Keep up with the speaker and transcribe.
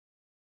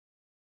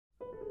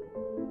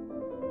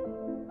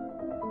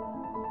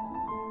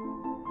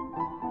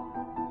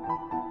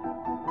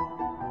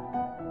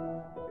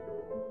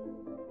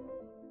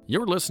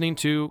You're listening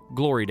to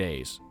Glory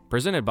Days,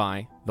 presented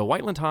by the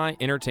Whiteland High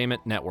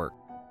Entertainment Network.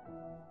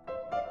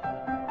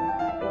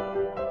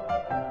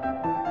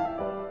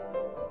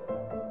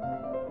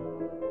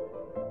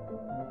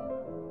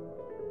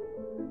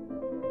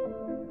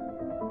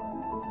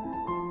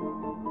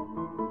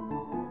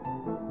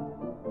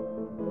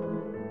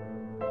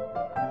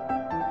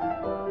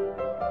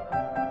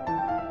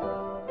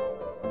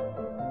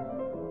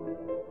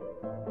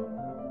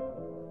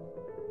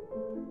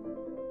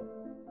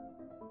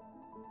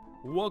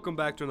 Welcome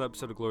back to another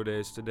episode of Glory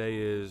Days. Today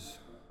is,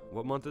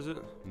 what month is it?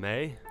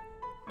 May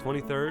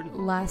 23rd?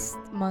 Last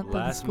month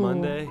of school.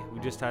 Monday.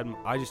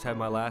 I just had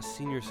my last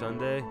senior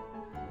Sunday,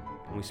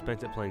 and we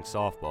spent it playing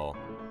softball.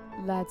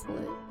 That's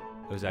lit.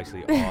 It was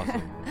actually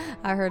awesome.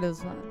 I heard it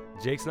was fun.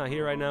 Jake's not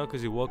here right now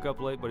because he woke up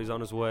late, but he's on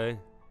his way.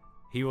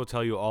 He will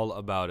tell you all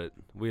about it.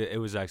 It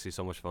was actually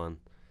so much fun.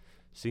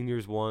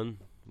 Seniors won.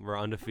 We're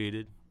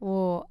undefeated.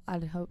 Well,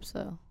 I'd hope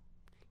so.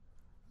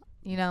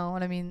 You know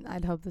what I mean?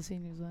 I'd hope the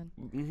seniors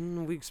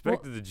win. We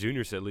expected the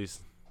juniors to at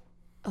least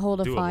hold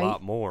a do fight. a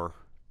lot more.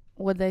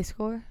 Would they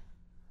score?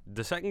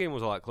 The second game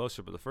was a lot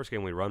closer, but the first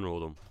game we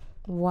run-ruled them.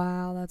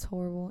 Wow, that's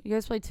horrible. You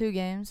guys played 2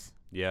 games?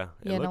 Yeah,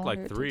 it looked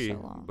like 3,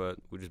 but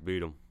we just beat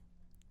them.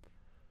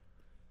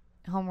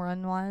 Home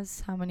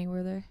run-wise, how many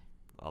were there?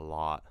 A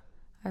lot.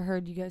 I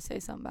heard you guys say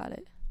something about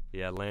it.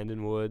 Yeah,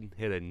 Landon Wood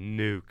hit a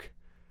nuke.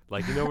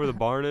 Like, you know where the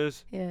barn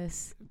is?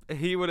 Yes.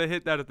 He would have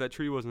hit that if that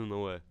tree wasn't in the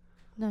way.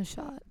 No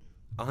shot.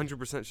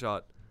 100%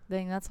 shot.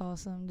 Dang, that's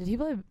awesome. Did he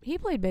play? He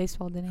played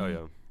baseball, didn't he?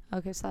 Oh, yeah.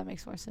 Okay, so that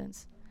makes more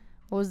sense.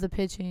 What was the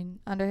pitching?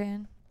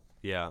 Underhand?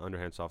 Yeah,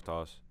 underhand soft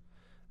toss.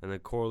 And then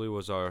Corley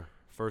was our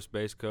first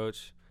base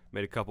coach.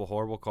 Made a couple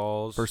horrible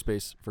calls. First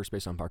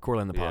base umpire. Corley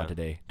on the pod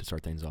today to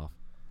start things off.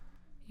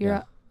 You're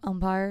an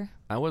umpire?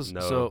 I was.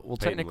 No, Peyton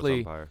technically.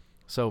 was umpire.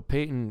 So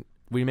Peyton,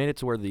 we made it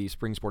to where the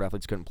spring sport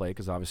athletes couldn't play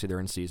because obviously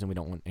they're in season. We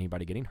don't want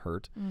anybody getting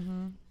hurt.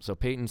 Mm-hmm. So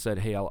Peyton said,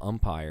 "Hey, I'll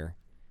umpire."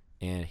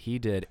 And he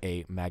did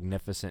a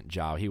magnificent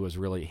job. He was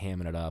really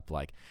hamming it up,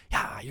 like,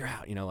 "Yeah, you're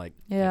out,"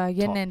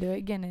 getting into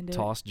it.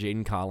 Tossed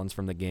Jaden Collins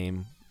from the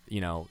game,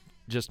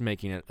 just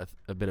making it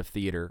a bit of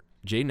theater.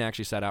 Jaden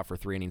actually sat out for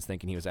 3 innings,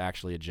 thinking he was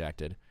actually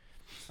ejected.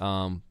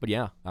 But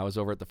yeah, I was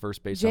over at the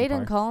first base.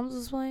 Jaden Collins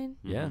was playing.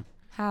 Yeah. Mm-hmm.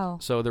 How?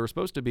 So there was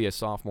supposed to be a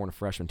sophomore and a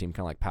freshman team,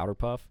 kind of like Powder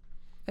Puff.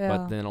 Yeah.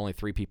 But then only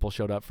 3 people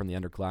showed up from the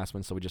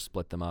underclassmen, so we just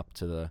split them up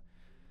to the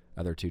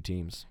other 2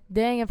 teams.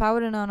 Dang, if I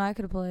would have known, I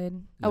could have played.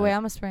 No. Oh wait,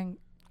 I'm a spring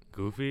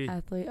Goofy.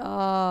 athlete.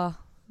 Oh,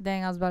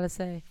 dang, I was about to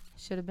say,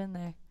 should have been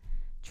there.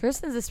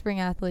 Tryston's a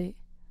spring athlete.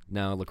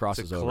 No, lacrosse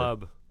It's is a over.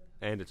 club,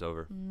 and it's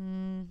over.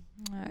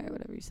 All right,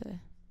 whatever you say.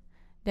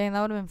 Dang,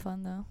 that would have been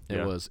fun though.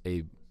 It was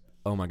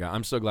oh my God,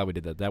 I'm so glad we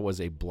did that. That was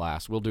a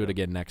blast. We'll do it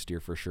again next year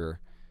for sure.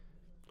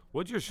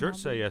 What'd your shirt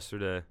say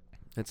yesterday?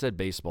 It said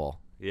baseball.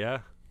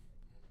 Yeah?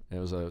 It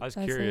was I was That's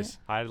curious.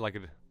 I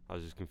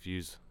was just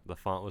confused. The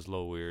font was a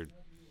little weird.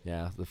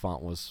 Yeah, the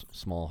font was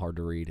small, hard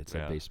to read. It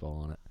said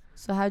baseball on it.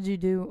 So how'd you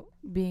do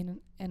being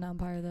an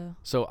umpire though?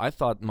 So I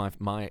thought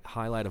my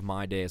highlight of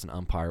my day as an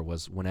umpire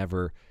was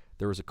whenever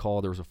there was a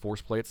call, there was a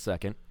force play at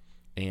second,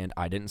 and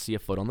I didn't see a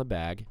foot on the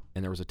bag,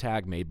 and there was a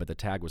tag made, but the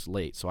tag was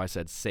late. So I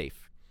said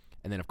safe.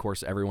 And then, of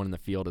course, everyone in the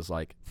field is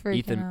like,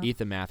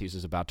 Ethan Matthews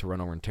is about to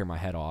run over and tear my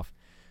head off.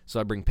 So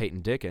I bring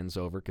Peyton Dickens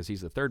over because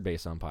he's the third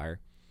base umpire,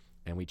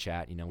 and we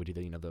chat. We do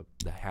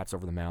the hats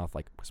over the mouth,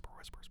 like whisper,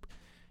 whisper, whisper.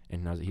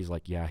 And he's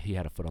like, yeah, he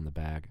had a foot on the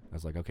bag. I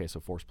was like, okay, so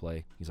force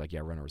play. He's like,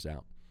 yeah, runner was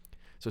out.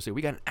 So say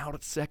we got an out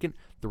at second.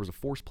 There was a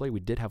force play.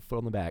 We did have a foot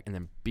on the bag, and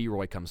then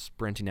B-Roy comes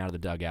sprinting out of the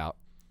dugout.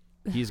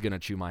 He's gonna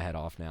chew my head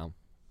off now.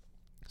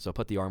 So I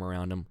put the arm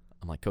around him.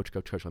 I'm like, Coach,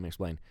 let me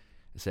explain.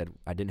 I said,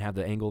 I didn't have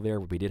the angle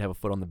there. We did have a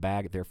foot on the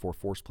bag. Therefore,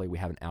 force play, we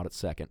have an out at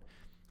second.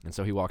 And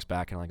so he walks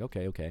back, and I'm like,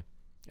 okay.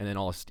 And then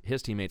all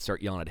his teammates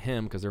start yelling at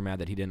him because they're mad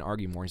that he didn't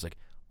argue more. He's like,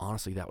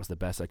 honestly, that was the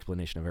best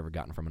explanation I've ever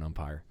gotten from an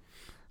umpire.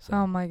 So.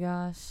 Oh, my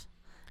gosh.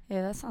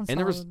 Yeah, that sounds and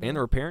there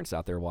were parents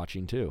out there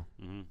watching, too.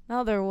 Mm-hmm.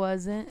 No, there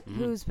wasn't. Mm-hmm.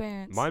 Whose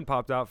parents? Mine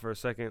popped out for a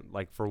second,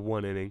 like for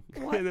 1 inning,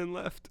 and then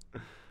left.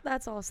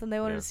 That's awesome.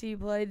 They wanted to see you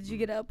play. Did you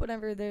get up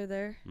whenever they're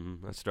there?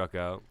 Mm-hmm. I struck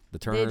out. The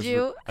Turners. Did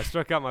you? I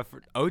struck out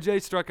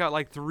OJ struck out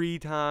like 3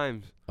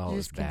 times. Oh,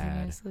 it's bad.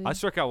 Continuously? I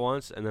struck out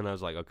once, and then I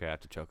was like, okay, I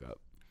have to choke up.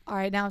 All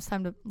right, now it's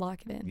time to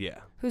lock it in. Yeah.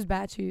 Whose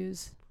bat you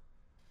use?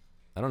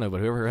 I don't know, but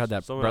whoever had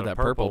that Someone brought had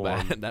that a purple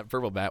purple bat, that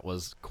purple bat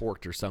was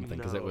corked or something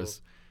because it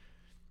was.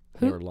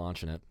 Who- They were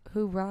launching it.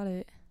 Who brought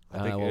it? I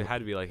think it had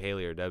to be like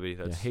Haley or Debbie.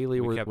 Haley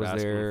was asking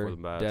there. for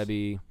the bats.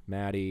 Debbie,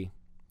 Maddie,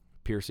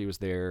 Piercy was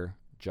there.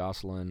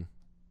 Jocelyn.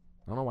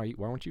 I don't know why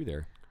weren't you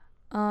there?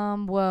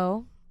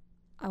 Well,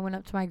 I went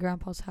up to my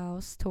grandpa's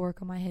house to work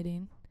on my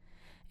hitting,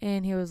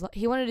 and he was like,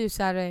 he wanted to do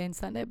Saturday and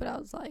Sunday, but I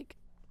was like,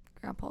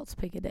 Grandpa, let's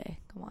pick a day.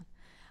 Come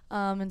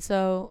on. And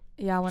so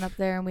I went up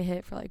there and we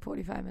hit for like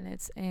 45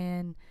 minutes,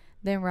 and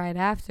then right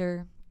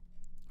after,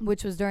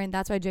 which was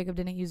that's why Jacob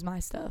didn't use my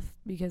stuff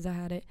because I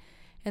had it,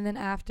 and then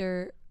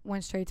after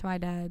went straight to my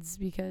dad's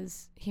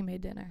because he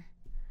made dinner.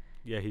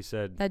 Yeah, he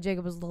said That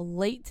Jacob was a little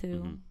late to,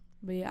 Mhm.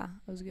 but yeah,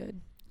 it was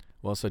good.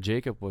 Well, so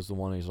Jacob was the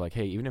one who's like,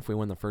 hey, even if we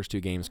win the first 2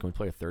 games, can we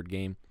play a third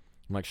game?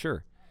 I'm like,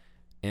 sure.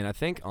 And I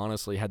think,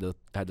 honestly, had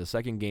the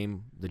second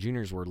game, the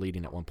juniors were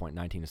leading at one point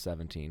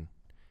 19-17.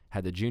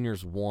 Had the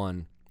juniors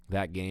won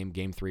that game,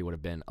 game 3 would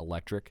have been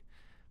electric.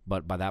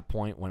 But by that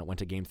point, when it went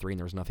to game 3 and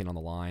there was nothing on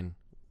the line,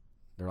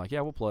 they're like,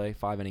 yeah, we'll play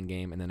 5-inning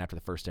game. And then after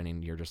the first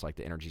inning, you're just like,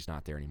 the energy's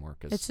not there anymore.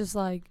 Cause It's just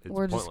like,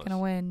 we're just going to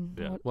win.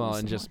 Yeah. well,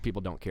 and just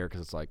people don't care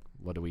because it's like,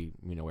 what do we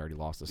already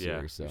lost the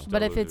series. So.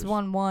 But if it's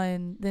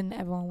 1-1, then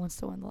everyone wants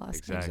to win the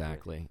last game.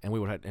 Exactly. And we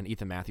would have, and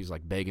Ethan Matthews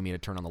like begging me to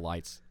turn on the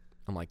lights.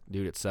 I'm like,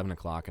 dude, it's 7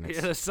 o'clock and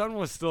it's the sun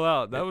was still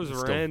out. That was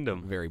still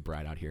random. very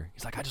bright out here.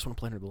 He's like, I just want to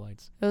play under the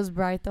lights. It was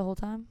bright the whole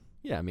time?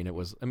 Yeah, I mean it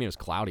was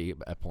cloudy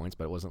at points,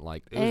 but it wasn't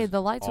like Hey,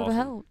 the lights would have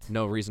helped.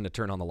 no reason to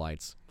turn on the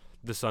lights.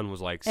 The sun was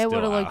like It still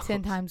would have out. looked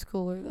 10 times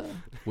cooler though.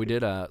 We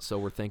did so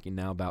we're thinking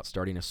now about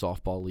starting a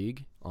softball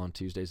league on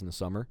Tuesdays in the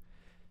summer.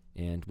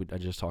 And I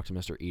just talked to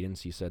Mr.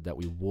 Edens. He said that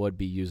we would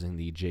be using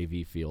the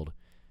JV field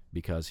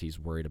because he's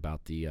worried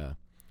about the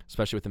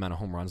especially with the amount of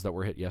home runs that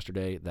were hit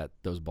yesterday, that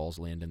those balls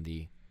land in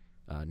the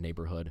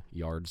neighborhood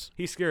yards.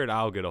 He's scared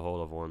I'll get a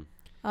hold of one.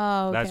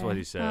 Oh, okay. That's what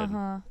he said.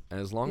 Uh-huh. And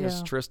as long as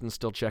Yeah. Tristan's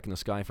still checking the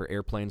sky for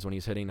airplanes when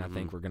he's hitting, I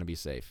think we're going to be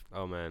safe.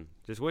 Oh, man.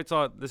 Just wait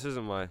till this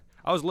isn't my...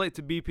 I was late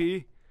to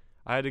BP.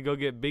 I had to go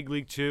get Big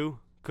League Chew.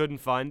 Couldn't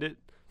find it.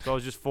 So I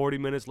was just 40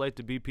 minutes late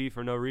to BP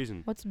for no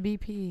reason. What's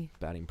BP?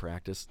 Batting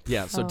practice.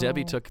 Yeah, so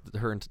Debbie Oh. took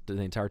the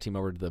entire team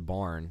over to the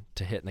barn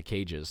to hit in the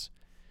cages.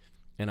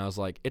 And I was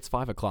like, it's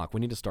 5 o'clock.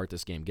 We need to start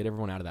this game. Get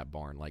everyone out of that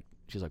barn. Like,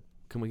 she's like,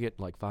 can we get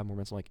like 5 more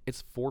minutes? I'm like,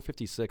 it's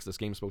 4:56. This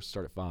game's supposed to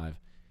start at 5.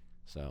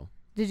 So...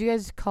 Did you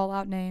guys call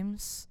out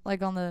names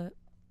like on the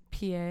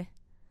PA?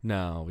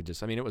 No,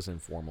 it was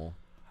informal.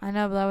 I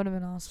know, but that would have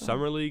been awesome.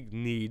 Summer League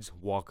needs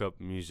walk-up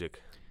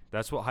music.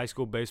 That's what high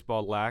school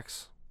baseball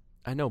lacks.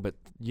 I know, but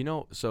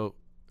so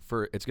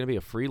it's going to be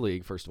a free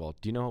league, first of all.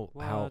 Do you know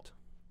how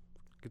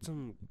Get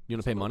some... you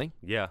want to pay money?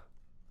 Yeah.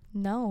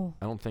 No.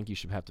 I don't think you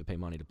should have to pay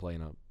money to play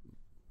in a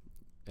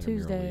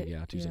Tuesday, mural league.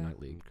 Yeah, Tuesday yeah. night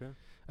league. Okay.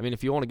 I mean,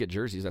 if you want to get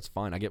jerseys, that's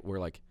fine. I get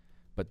where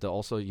but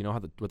also, you know how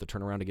what the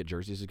turnaround to get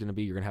jerseys is going to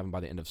be? You're going to have them by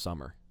the end of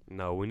summer.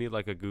 No, we need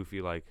like a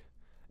goofy, like,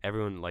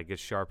 everyone like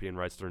gets Sharpie and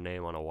writes their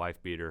name on a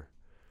wife beater.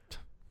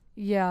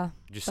 Yeah.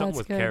 Just something That's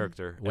with good.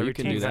 character. Well, Every you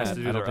can team do has that.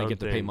 to do I don't their think you own have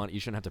to pay thing. money. You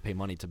shouldn't have to pay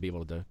money to be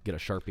able to get a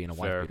Sharpie and a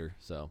Fair. wife beater.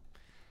 So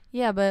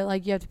Yeah, but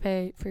like you have to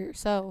pay for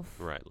yourself.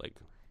 Right, like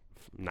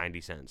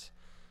 90 cents.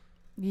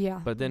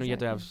 Yeah. But then you have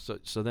to have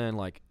exactly. so then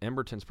like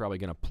Emberton's probably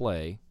going to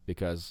play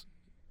because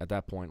at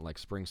that point like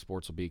spring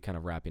sports will be kind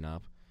of wrapping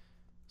up.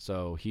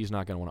 So he's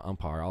not going to want to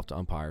umpire. I'll have to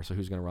umpire. So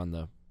who's going to run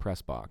the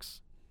press box?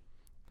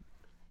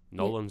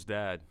 Nolan's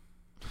dad.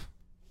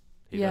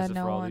 He Yeah, does it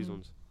no for all these one.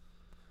 ones.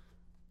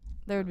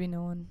 There would be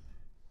no one.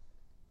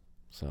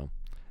 So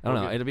I don't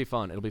know. Okay. It'll be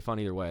fun. It'll be fun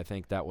either way. I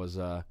think that was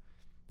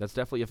that's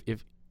definitely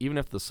if even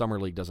if the summer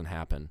league doesn't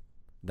happen,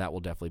 that will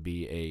definitely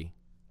be a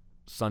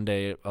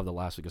Sunday of the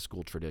last week of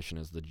school tradition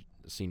is the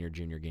senior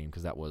junior game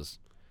because it was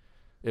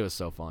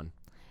so fun.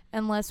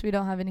 Unless we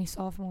don't have any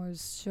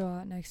sophomores show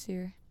out next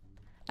year.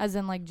 As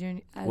in like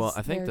junior. Well,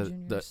 I think the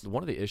the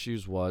one of the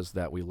issues was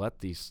that we let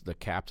the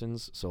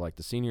captains, so like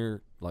the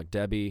senior, like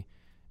Debbie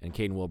and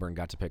Caden Wilburn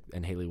got to pick,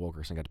 and Haley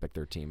Wilkerson got to pick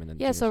their team, and then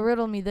Yeah, so juniors-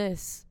 riddle me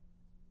this.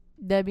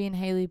 Debbie and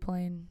Haley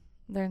playing.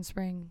 They're in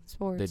spring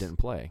sports. they didn't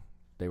play.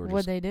 They were What'd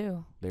just they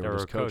do? they They were were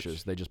just a coach.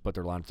 coaches. They just put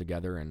their lines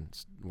together and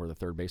were the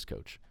third base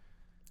coach.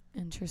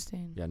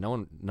 Interesting. Yeah,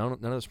 none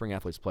of the spring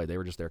athletes played. They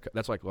were just there.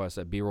 That's like what I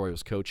said. B. Roy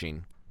was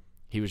coaching.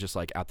 He was just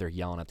like out there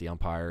yelling at the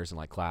umpires and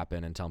like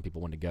clapping and telling people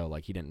when to go.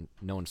 Like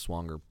no one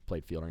swung or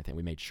played field or anything.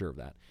 We made sure of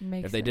that.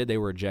 Makes If they sense. did, they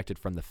were ejected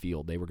from the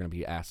field. They were going to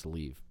be asked to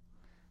leave.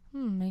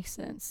 Makes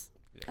sense.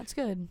 Yeah. That's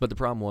good. But the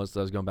problem was,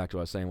 I was going back to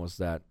what I was saying, was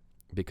that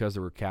because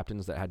there were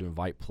captains that had to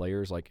invite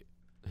players, like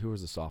who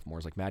was the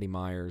sophomores, like Maddie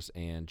Myers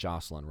and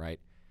Jocelyn, right?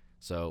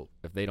 So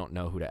if they don't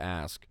know who to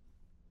ask,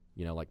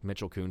 like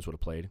Mitchell Coons would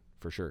have played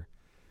for sure.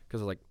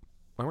 Because I was like,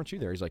 why weren't you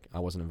there? He's like, I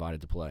wasn't invited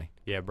to play.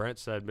 Yeah, Brent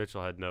said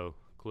Mitchell had no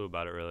clue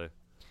about it, really.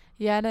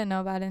 Yeah, I didn't know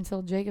about it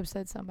until Jacob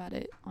said something about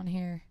it on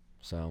here.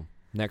 So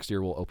next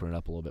year we'll open it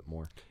up a little bit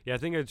more. Yeah, I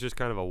think it's just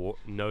kind of a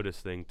notice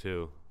thing,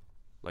 too,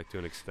 like to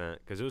an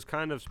extent, because it was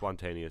kind of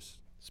spontaneous.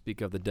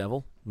 Speak of the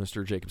devil,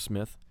 Mr. Jacob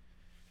Smith.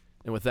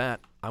 And with that,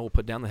 I will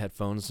put down the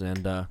headphones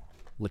and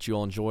let you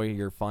all enjoy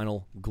your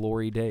final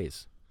glory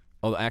days.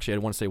 Oh, actually, I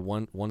want to say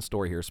one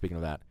story here, speaking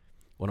of that.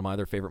 One of my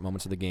other favorite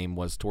moments of the game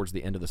was towards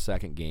the end of the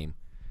second game.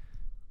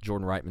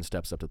 Jordan Reitman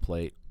steps up to the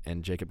plate,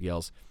 and Jacob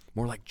yells,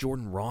 "More like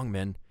Jordan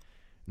Wrongman."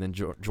 And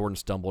then Jordan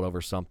stumbled over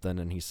something,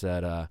 and he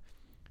said,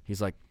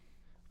 he's like,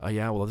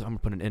 yeah, well, I'm going to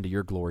put an end to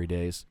your glory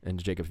days. And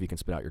Jacob, if you can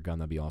spit out your gun,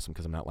 that'd be awesome,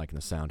 because I'm not liking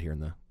the sound here in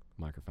the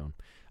microphone.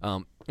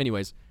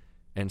 Anyways,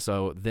 and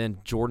so then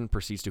Jordan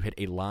proceeds to hit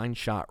a line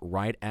shot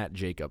right at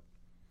Jacob.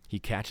 He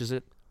catches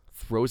it,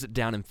 throws it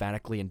down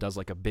emphatically, and does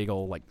like a big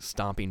old like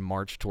stomping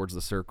march towards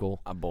the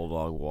circle. I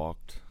bulldog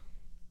walked.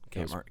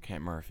 Camp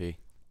Murphy.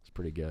 It's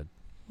pretty good.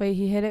 Wait,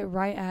 he hit it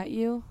right at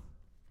you?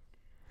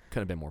 Could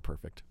have been more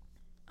perfect.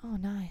 Oh,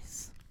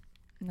 nice.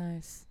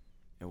 Nice.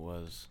 It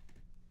was.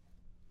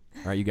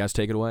 All right, you guys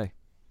take it away.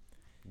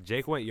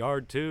 Jake went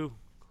yard too.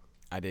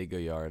 I did go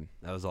yard.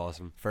 That was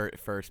awesome.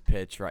 First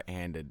pitch,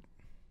 right-handed.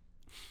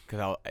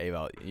 Because I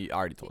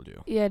already told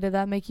you. Yeah, did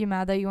that make you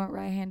mad that you weren't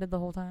right-handed the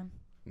whole time?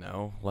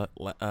 No,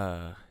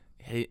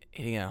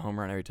 hitting a home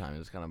run every time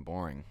is kind of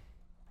boring,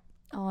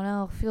 Oh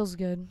no, feels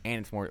good. and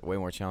it's way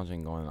more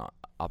challenging going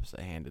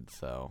opposite-handed.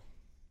 So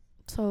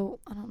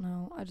I don't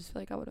know. I just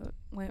feel like I would have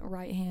went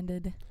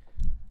right-handed.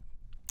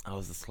 I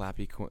was the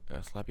slappy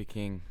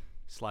king.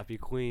 Slappy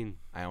queen.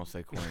 I almost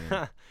said queen.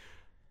 Hey.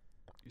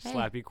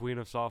 Slappy queen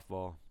of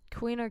softball.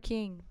 Queen or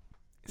king?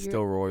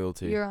 Still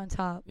royalty. You're on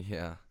top.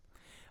 Yeah.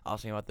 I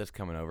was thinking about this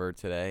coming over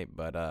today,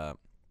 but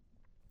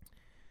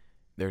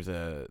there's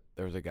a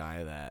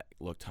guy that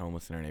looked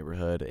homeless in our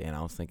neighborhood, and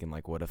I was thinking,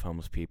 like, what if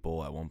homeless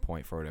people at one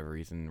point, for whatever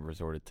reason,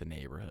 resorted to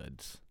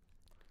neighborhoods?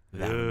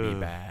 That would be Ugh.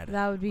 bad.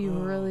 That would be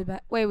really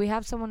bad. Wait, we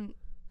have someone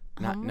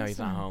No, homeless? he's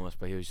not homeless,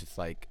 but he was just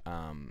like,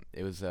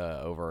 it was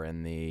over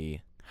in the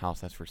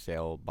house that's for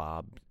sale,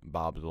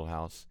 Bob's little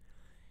house.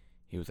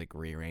 He was like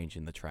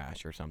rearranging the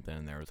trash or something,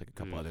 and there was like a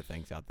couple other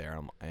things out there.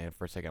 And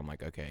for a second, I'm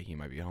like, okay, he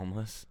might be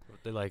homeless,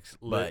 They like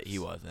but he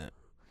wasn't.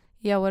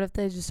 Yeah, what if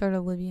they just started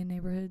living in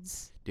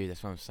neighborhoods? Dude,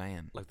 that's what I'm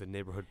saying. like the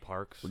neighborhood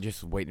parks. We're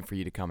just waiting for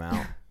you to come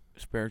out.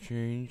 Spare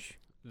change.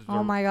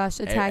 Oh my gosh,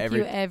 attack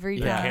you every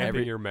They Yeah, time. camp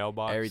every- in your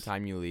mailbox. Every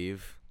time you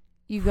leave.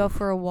 You go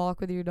for a walk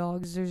with your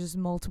dogs. There's just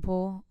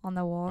multiple on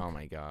the walk. Oh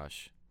my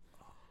gosh.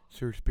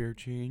 Sir, spare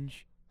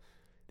change.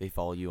 They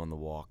follow you on the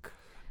walk.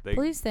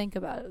 Please think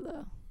about it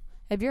though.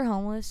 If you're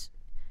homeless,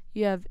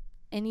 you have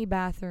any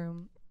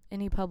bathroom,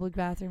 any public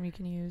bathroom you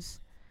can use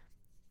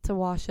to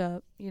wash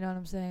up. You know what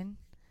I'm saying?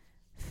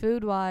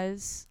 Food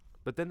wise,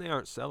 But then they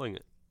aren't selling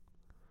it.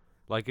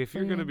 Like if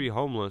you're What do you gonna mean? be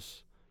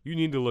homeless, you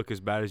need to look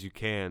as bad as you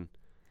can.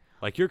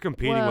 Like you're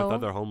competing Well- with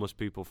other homeless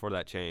people for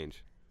that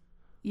change.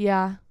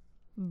 yeah.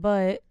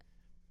 But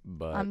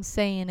But I'm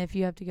saying if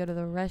you have to go to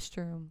the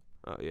restroom,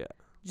 Oh yeah.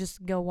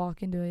 just go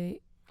walk into a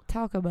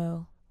Taco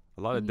Bell.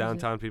 A lot of Use it.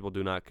 downtown people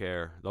do not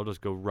care. They'll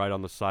just go right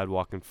on the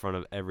sidewalk in front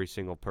of every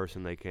single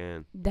person they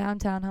can.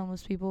 Downtown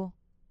homeless people,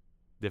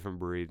 Different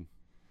breed.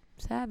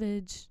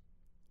 savage.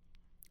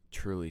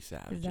 truly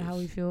savage. Is that how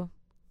we feel?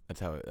 That's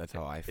how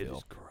I It feel.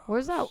 is gross.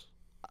 Where's that?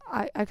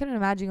 I couldn't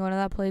imagine going to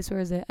that place. Where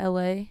is it?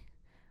 L.A.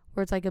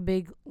 Where it's like a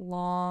big,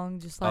 long,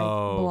 just like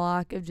Oh.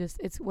 block of just.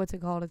 It's what's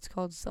it called? It's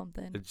called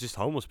something. It's just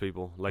homeless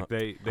people. Like Uh,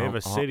 they have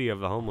a city of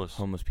the homeless.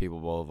 Homeless People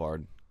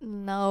Boulevard.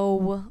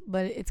 No,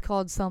 but it's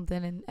called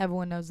something, and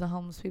everyone knows the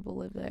homeless people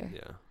live there.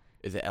 Yeah.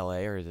 Is it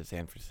L.A. or is it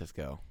San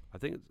Francisco? I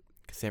think it's,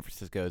 'Cause San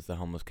Francisco is the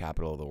homeless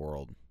capital of the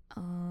world.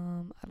 I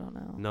don't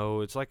know.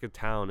 no, it's like a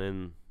town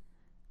in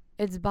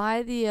It's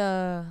by the.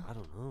 I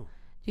don't know.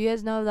 Do you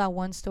guys know that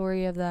one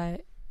story of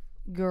that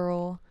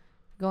girl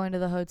going to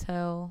the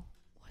hotel?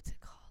 What's it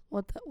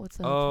called? What's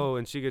the hotel? Oh,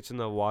 and she gets in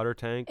the water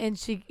tank. And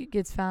she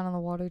gets found in the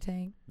water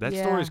tank. That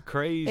Yeah. story's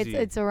crazy.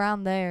 It's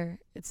around there.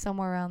 It's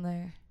somewhere around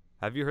there.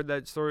 Have you heard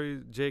that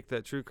story, Jake?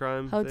 That true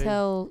crime thing?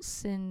 Hotel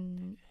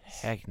Sin.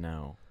 Heck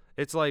no.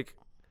 It's like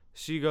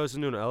she goes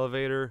into an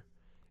elevator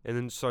and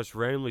then starts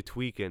randomly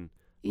tweaking.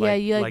 Yeah,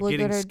 you like look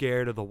getting at her.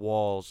 scared of the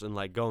walls and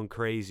like going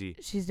crazy.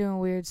 She's doing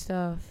weird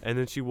stuff. And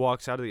then she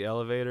walks out of the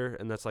elevator,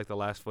 and that's like the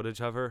last footage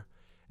of her.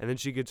 And then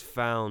she gets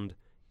found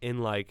in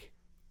like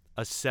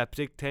a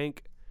septic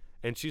tank,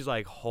 and she's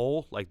like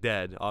whole, like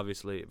dead,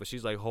 obviously, but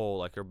she's like whole,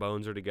 like her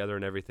bones are together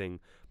and everything.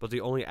 But the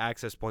only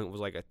access point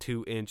was like a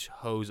 2-inch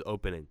hose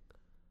opening.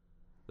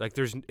 Like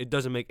it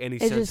doesn't make any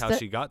It sense just how do-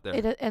 she got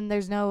there. And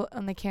there's no,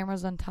 and the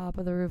camera's on top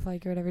of the roof,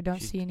 like or whatever.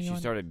 Don't see anyone. She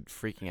started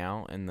freaking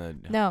out in the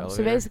No, elevator.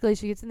 so basically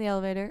she gets in the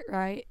elevator,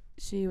 right?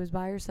 She was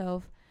by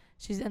herself.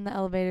 She's in the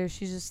elevator.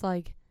 She's just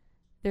like,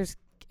 there's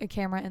a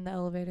camera in the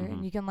elevator, Mhm.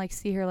 and you can like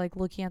see her like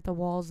looking at the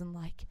walls and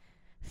like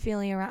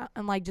feeling around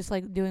and like just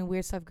like doing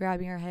weird stuff,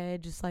 grabbing her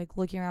head, just like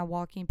looking around,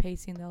 walking,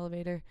 pacing the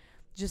elevator,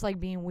 just like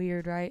being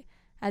weird, right?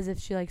 As if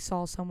she like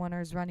saw someone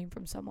or is running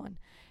from someone.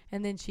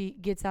 And then she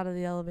gets out of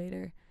the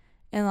elevator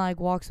and like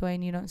walks away,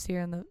 and you don't see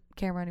her in the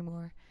camera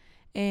anymore.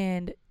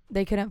 And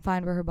they couldn't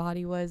find where her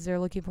body was. They're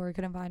looking for her,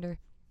 couldn't find her.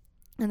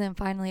 And then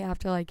finally,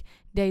 after like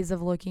days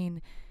of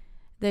looking,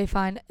 they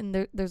find,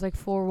 and there's like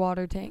 4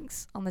 water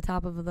tanks on the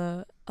top of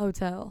the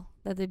hotel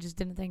that they just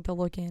didn't think to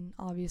look in,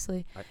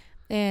 obviously.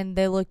 And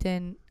they looked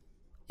in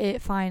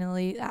it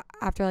finally,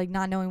 after like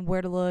not knowing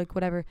where to look,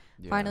 whatever.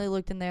 Yeah. Finally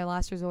looked in there,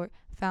 last resort,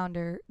 found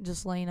her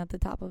just laying at the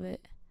top of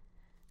it.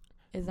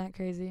 Isn't that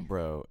crazy?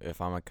 Bro, if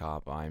I'm a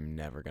cop, I'm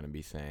never gonna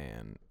be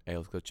saying, "Hey,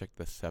 let's go check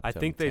the septum." I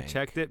think they tank."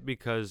 checked it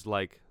because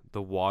like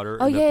the water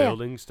Oh, in the yeah.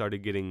 building started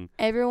getting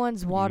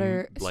Everyone's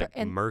water like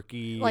and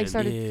murky. like and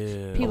started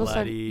Ew. people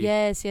started bloody.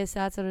 yes,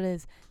 that's what it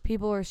is.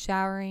 People were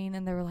showering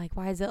and they were like,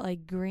 why is it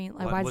like green?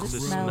 Like why what's does it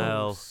the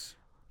smell? smell?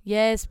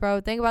 Yes,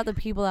 bro. Think about the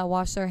people that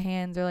washed their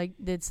hands or like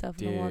did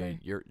stuff in the water.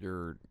 Dude,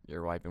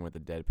 you're wiping with a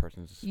dead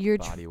person's You're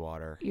body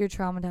water. You're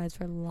traumatized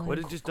for life. But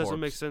it just doesn't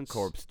make sense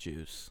Corpse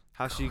juice.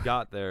 how she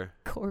got there.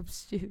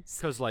 Corpse juice.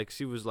 Because like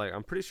she was like,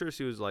 I'm pretty sure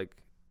she was like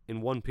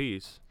in one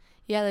piece.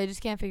 Yeah, they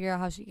just can't figure out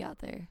how she got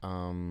there.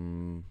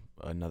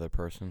 Another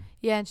person.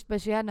 Yeah,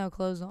 but she had no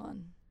clothes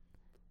on.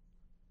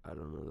 I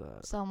don't know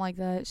that. Something like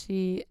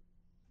that.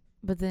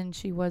 But then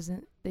she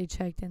wasn't. They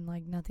checked and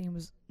like nothing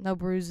was, no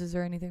bruises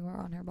or anything were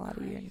on her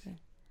body or anything.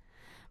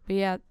 But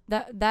yeah,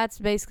 that's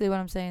basically what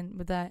I'm saying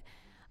with that.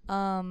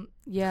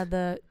 Yeah,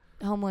 the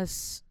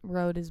homeless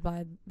road is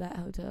by that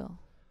hotel.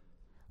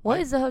 What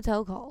is the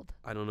hotel called?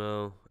 I don't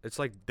know. It's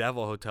like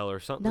Devil Hotel or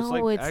something. No,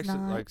 it's like it's actually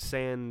not. like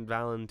San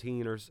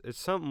Valentin or it's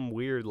something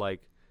weird,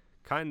 like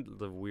kind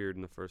of weird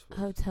in the first place.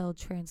 Hotel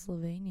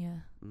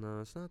Transylvania.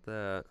 No, it's not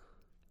that.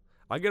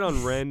 I get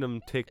on random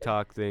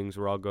TikTok things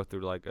where I'll go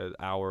through like an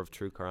hour of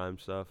true crime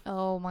stuff.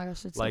 Oh my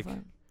gosh, it's Like- so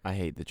fun. I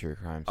hate the true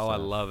crime Oh, stuff.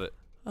 I love it.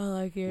 I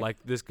like it. Like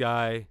this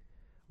guy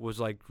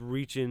was like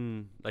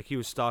reaching, like he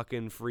was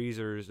stocking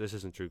freezers. This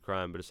isn't true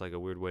crime, but it's like a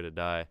weird way to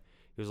die.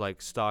 He was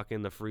like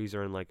stocking the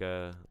freezer in like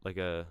a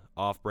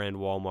off-brand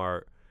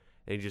Walmart,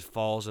 and he just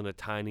falls in a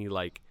tiny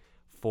like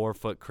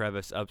 4-foot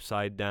crevice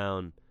upside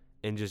down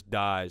and just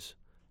dies.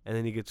 And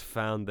then he gets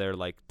found there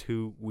like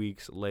 2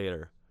 weeks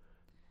later.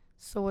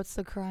 So what's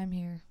the crime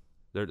here?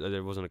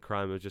 There wasn't a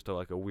crime. It was just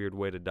like a weird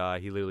way to die.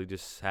 He literally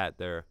just sat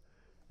there,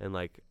 and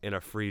like in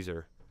a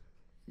freezer.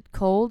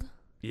 Cold?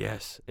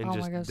 Yes, and oh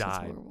just my gosh, that's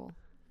died. horrible.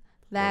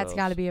 That's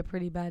got to else? be a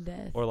pretty bad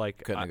death. Or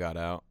like Couldn't have got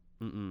out.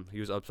 he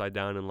was upside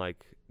down and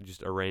like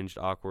just arranged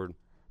awkward.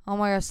 Oh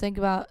my gosh, think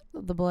about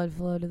the blood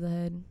flow to the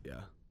head.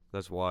 Yeah,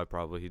 that's why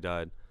probably he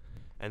died.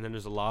 And then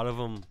there's a lot of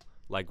them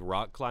like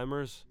rock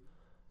climbers,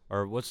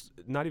 or what's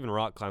not even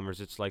rock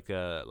climbers. It's like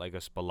a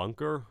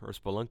spelunker or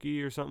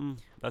spelunky or something.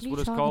 That's What are what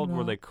you it's talking called, where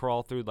about? they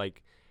crawl through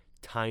like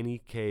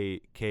tiny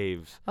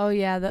caves. Oh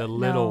yeah, The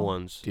little no.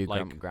 ones, Dude,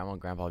 like grandma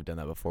and grandpa have done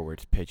that before, where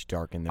it's pitch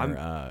dark and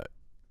I'm-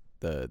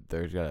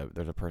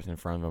 there's a person in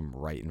front of them,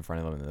 right in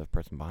front of them, and the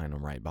person behind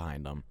them, right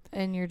behind them.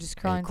 And you're just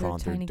And crawling through a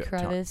crawling tiny d-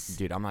 crevice.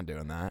 Dude, I'm not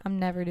doing that. I'm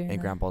never doing And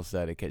that. grandpa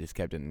said it just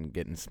kept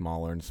getting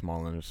smaller and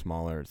smaller and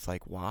smaller. It's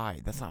like, why?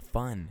 That's not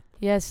fun.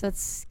 Yes,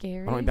 that's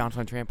scary. Why don't we bounce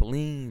on a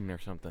trampoline or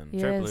something?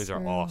 Yeah. trampolines Yes, are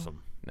girl.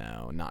 awesome.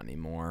 No, not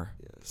anymore.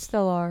 Yes.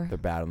 Still are. They're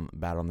bad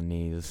on the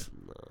knees.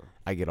 No.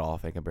 I get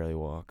off. I can barely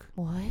walk.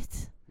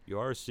 What? You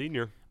are a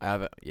senior. I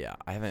haven't. Yeah,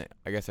 I haven't.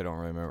 I guess I don't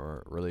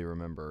really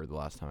remember the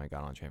last time I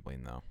got on a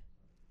trampoline though.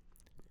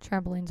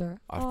 Trampolines are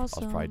I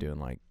awesome. was probably doing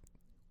like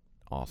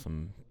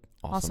awesome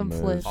Awesome moves.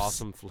 flips.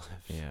 Awesome flips.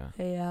 Yeah,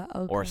 Yeah.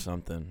 Okay. or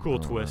something. I Cool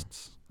don't know.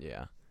 twists.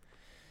 Yeah,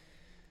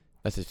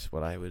 that's just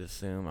what I would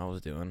assume I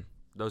was doing.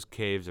 Those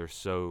caves are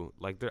so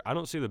like I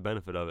don't see the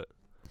benefit of it.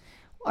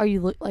 Are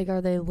you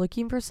are they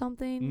looking for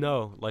something?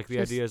 No, like the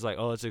Just- idea is like,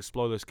 oh, let's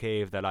explore this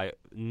cave that I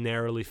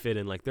narrowly fit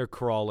in. Like they're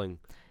crawling,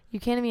 You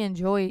can't even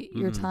enjoy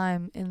your Mm-mm.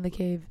 time in the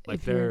cave. like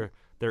if you're-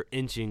 they're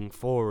inching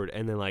forward,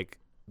 and then like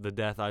the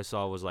death I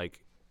saw was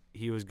like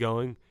he was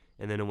going,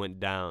 and then it went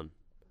down,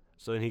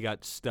 so then he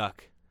got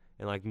stuck,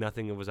 and like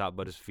nothing was out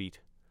but his feet,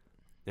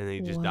 and then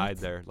he just died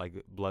What? there, like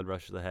blood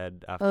rushed to the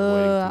head after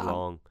waiting too I'm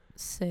long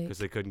sick. because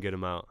they couldn't get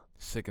him out.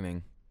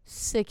 Sickening.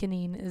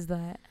 Sickening is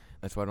that?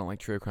 That's why I don't like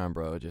true crime,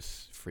 bro. It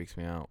just freaks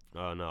me out.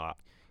 Oh no,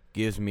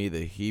 Gives me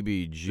the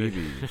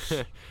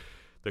heebie-jeebies.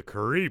 the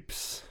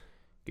creeps.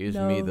 Gives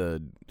me No.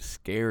 the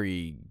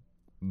scary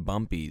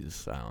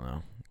bumpies. I don't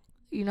know.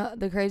 You know,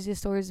 the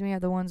craziest stories to me are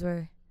the ones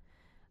where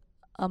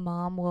a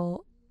mom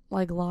will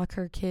like lock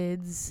her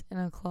kids in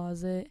a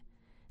closet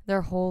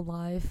their whole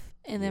life,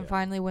 and then Yeah.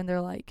 finally when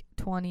they're like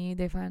 20,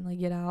 they finally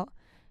get out,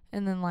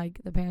 and then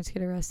like the parents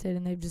get arrested,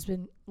 and they've just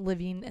been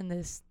living in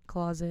this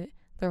closet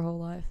their whole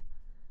life.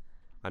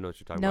 I know what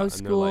you're talking No about.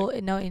 And they're, school,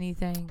 like, no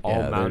anything. all Yeah,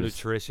 there's-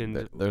 malnutrition.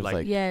 there's,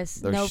 like, Yes,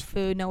 there's no sh-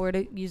 food, nowhere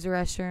to use the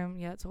restroom.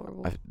 Yeah, it's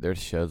horrible.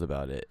 There's shows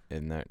about it,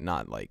 and they're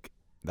not like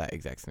that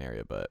exact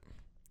scenario, but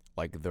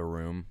like The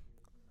Room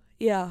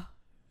Yeah,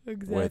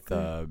 exactly.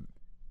 with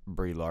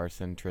Brie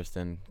Larson,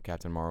 Tryston,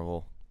 Captain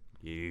Marvel.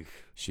 Eek.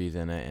 She's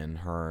in it, and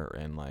her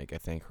and like I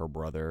think her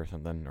brother or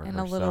something, or And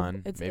her a little- son.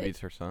 it's- Maybe it- it's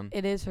her son.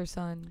 It is her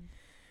son.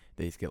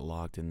 They just get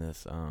locked in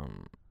this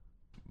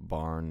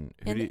barn.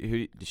 And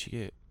Who did she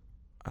get?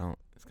 I don't.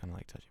 It's kind of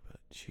like touchy, but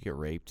did she get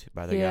raped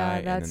by the Yeah, guy,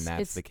 and that's- then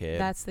that's it's- the kid.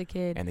 That's the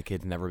kid. And the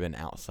kid's never been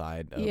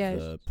outside of Yeah,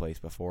 the place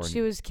before.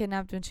 She was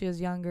kidnapped when she was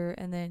younger,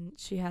 and then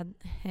she had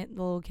the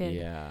little kid.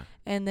 Yeah.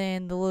 And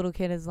then the little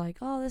kid is like,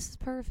 "Oh, this is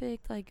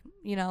perfect." Like,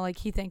 you know, like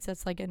he thinks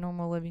that's like a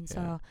normal living Yeah.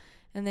 style.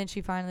 And then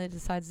she finally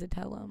decides to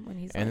tell him when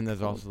he's And then like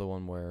there's old. also the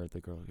one where the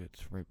girl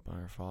gets raped by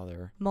her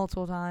father.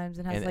 multiple times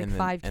and has and, like and then,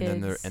 5 and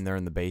kids. then they're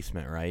in the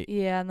basement, right?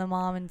 Yeah, and the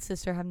mom and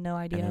sister have no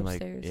idea and then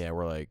upstairs. like, yeah,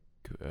 we're like,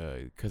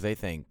 because they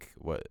think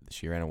what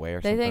she ran away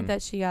or They something. think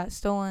that she got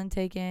stolen,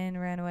 taken,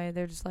 ran away.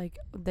 They're just like,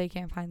 they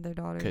can't find their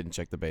daughter. Couldn't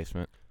check the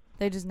basement.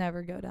 They just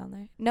never go down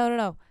there.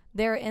 No.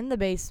 They're in the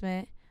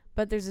basement,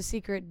 but there's a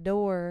secret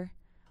door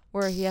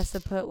where he has to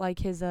put like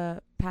his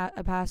a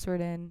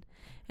password in,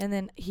 and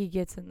then he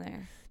gets in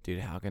there. Dude,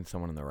 how can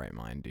someone in the right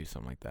mind do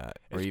something like that,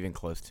 or It's- even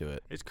close to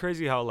it? It's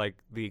crazy how like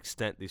the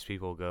extent these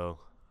people go.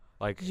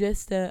 Like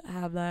Just to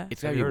have that.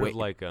 It's have gotta you be heard way, of,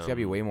 like, it's gotta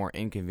be way more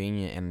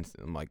inconvenient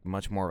and like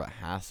much more of a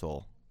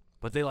hassle.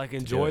 but they like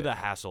enjoy it. the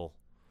hassle.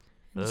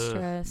 and Ugh.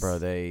 stress. Bro,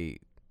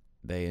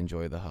 they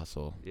enjoy the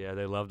hustle. Yeah,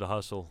 they love to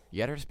hustle. You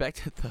gotta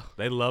respect it though.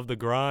 They love the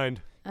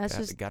grind. That's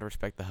just Gotta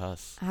respect the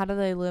hustle. how do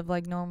they live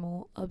like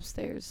normal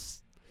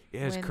upstairs?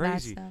 Yeah, it's when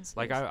crazy. that's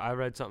Like downstairs? I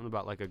read something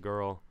about like a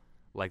girl,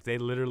 like they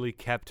literally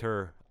kept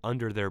her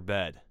under their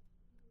bed.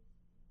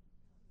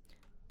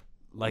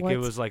 Like it What?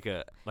 was like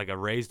a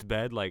raised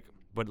bed,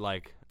 but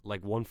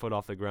 1 foot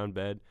off the ground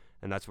bed,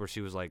 and that's where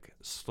she was like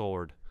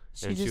stored.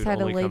 She And she just would had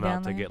to only lay come down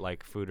out there. to get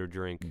like food or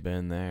drink.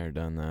 Been there,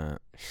 done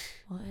that.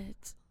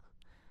 What?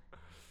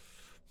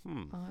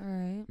 Hmm. All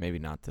right. Maybe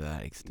not to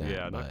that extent.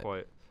 Yeah, but not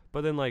quite.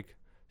 But then like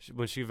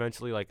when she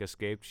eventually like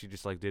escaped, she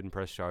just like didn't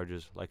press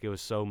charges. Like it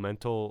was so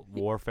mental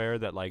warfare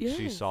that like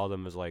she Yes. saw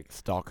them as like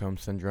Stockholm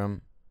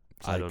syndrome.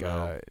 It's I like don't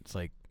know. it's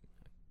like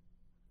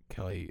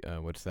Kelly.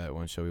 What's that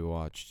one show we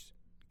watched?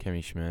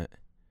 Kimmy Schmidt.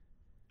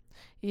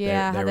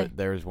 Yeah. how they-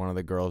 There was one of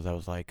the girls that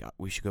was like,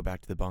 we should go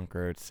back to the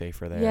bunker. It's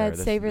safer there. Yeah,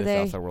 it's safer this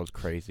there. outside world's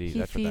crazy. He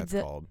That's what feeds that's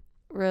it. called.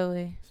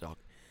 really? Stock.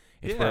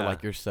 It's where Yeah.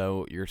 like you're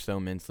so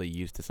mentally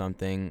used to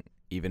something,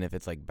 even if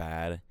it's like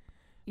bad.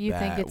 You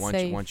think that it's once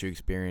safe? once you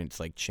experience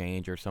like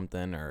change or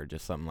something or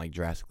just something like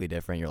drastically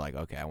different, you're like,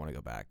 okay, I want to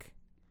go back.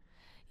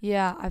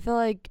 Yeah, I feel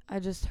like I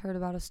just heard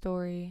about a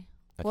story.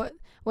 That's-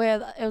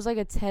 Wait, it was like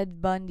a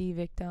Ted Bundy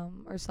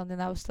victim or something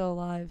that was still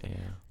alive Yeah.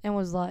 and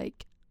was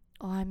like,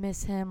 "Oh, I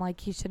miss him.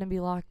 Like he shouldn't be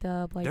locked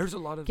up. Like there's a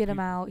lot of get him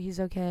people- out. He's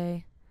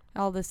okay.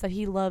 All this stuff.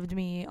 He loved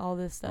me. All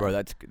this stuff."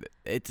 Bro,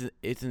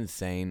 it's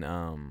insane.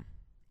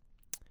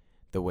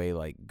 The way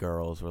like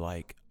girls were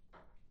like,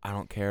 I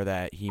don't care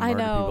that he I murdered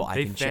know. people.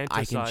 They I can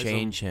fantasize 'em.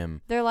 change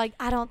him. They're like,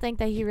 "I don't think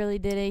that he really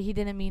did it. He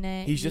didn't mean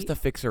it. He's just a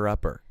fixer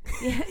upper.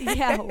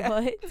 yeah.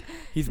 What?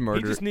 He's He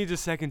murdered. just needs a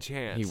second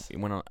chance. He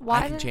went on. Why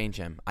I can did- change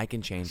him. I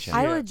can change him.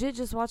 I Yeah. legit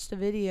just watched a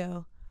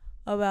video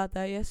about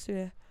that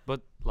yesterday.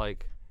 But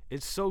like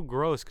it's so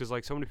gross because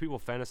like so many people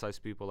fantasize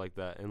people like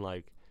that, and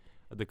like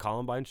the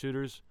Columbine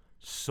shooters,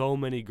 so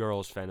many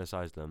girls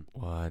fantasize them,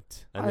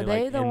 What? and Are they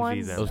they like the envy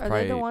ones? them. Those Are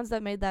they the probably- ones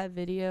that made that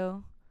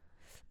video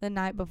the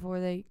night before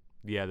they?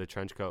 Yeah, the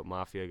trench coat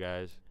mafia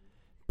guys.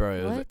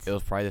 Bro, What? it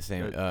was probably the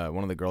same.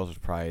 One of the girls was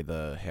probably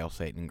the Hail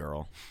Satan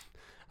girl.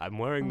 I'm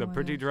wearing Oh the my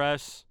pretty gosh.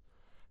 dress.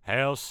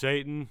 Hail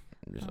Satan.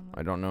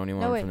 I don't know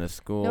anyone No, wait. from this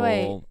school. No,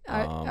 wait.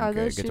 Are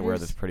those get to wear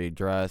this shooters- pretty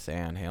dress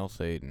and Hail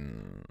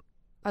Satan.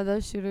 Are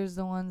those shooters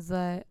the ones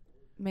that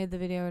made the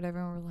video and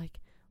everyone were like,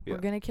 "We're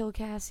Yeah. gonna kill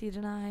Cassie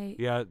tonight"?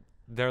 Yeah,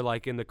 they're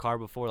like in the car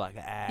before, like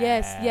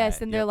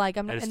Yes, and they're Yep. like,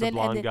 "I'm," And it's and the then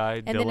blonde guy,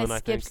 and then Dylan, it I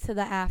skips think. to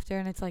the after,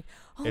 and it's like,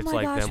 "Oh It's my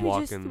like gosh, them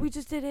walking. we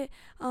just did it.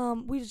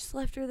 We just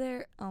left her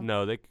there."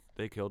 No, they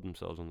killed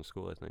themselves in the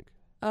school, I think.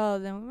 Oh,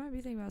 then we might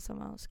be thinking about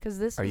something else, because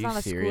this Are was you not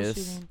a serious?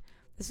 school shooting.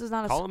 This was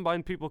not a.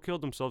 Columbine people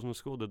killed themselves in the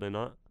school, did they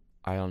not?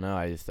 I don't know.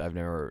 I've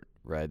never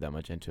read that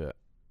much into it.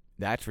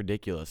 That's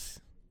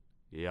ridiculous.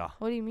 Yeah.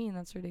 What do you mean?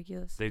 That's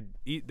ridiculous.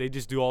 They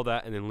just do all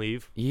that and then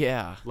leave.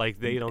 Yeah. Like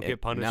they don't get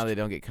punished. Now they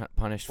don't get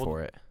punished Well,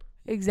 for it.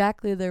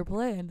 Exactly their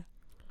plan.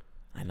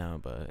 I know,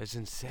 but It's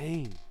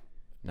insane.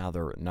 now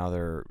they're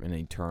in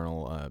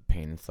eternal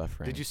pain and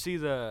suffering. Did you see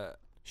the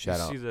shout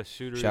did out you see the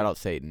shooter? shout out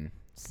Satan.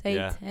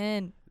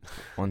 Satan.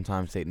 One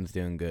time Satan's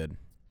doing good.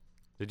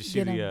 Did you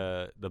see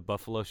Get the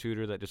Buffalo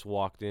shooter that just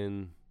walked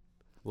in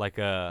like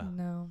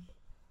No.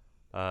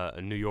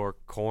 a New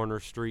York corner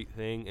street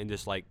thing and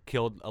just like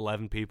killed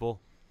 11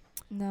 people?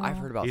 No. I've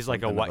heard about. He's like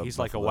a something white of he's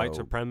like a white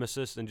Buffalo-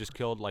 supremacist and just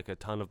killed like a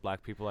ton of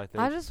black people, I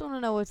think. I just want to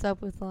know what's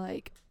up with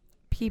like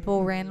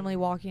people randomly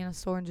walking in a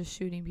store and just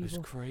shooting It's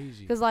people.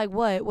 crazy. Because like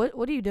what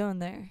are you doing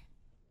there?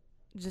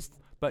 Just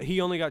But he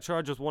only got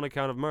charged with one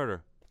account of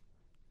murder.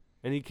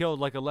 And he killed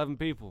like 11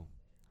 people.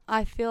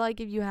 I feel like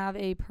if you have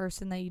a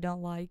person that you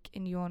don't like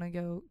and you want to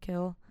go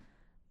kill,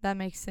 that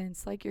makes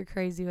sense. Like you're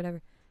crazy,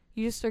 whatever.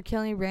 You just start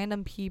killing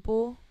random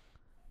people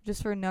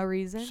just for no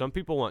reason. Some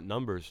people want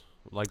numbers.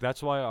 Like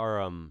that's why our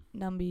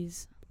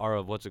Numbies.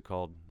 what's it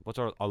called? What's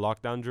our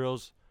lockdown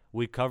drills?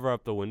 We cover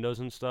up the windows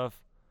and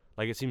stuff.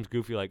 Like it seems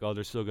goofy, like, oh,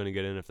 they're still gonna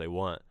get in if they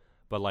want.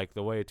 But like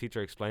the way a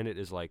teacher explained it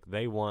is like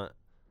they want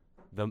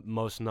the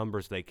most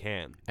numbers they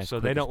can. as So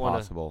quick they as don't want to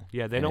possible.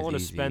 Yeah, they and don't as want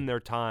to easy. spend their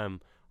time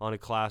on a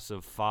class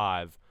of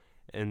 5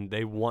 and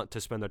they want to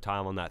spend their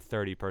time on that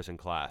 30-person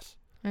class.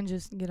 And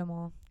just get them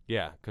all.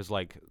 Yeah, cuz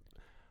like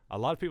a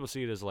lot of people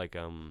see it as like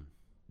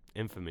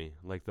infamy.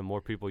 Like the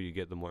more people you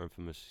get, the more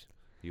infamous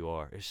you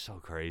are. It's so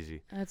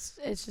crazy. It's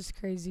just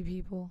crazy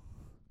people.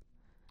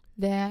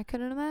 Yeah, I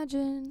couldn't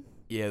imagine.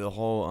 Yeah, the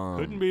whole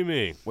Couldn't be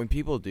me. when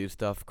people do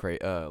stuff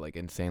like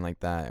insane like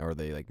that, or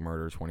they like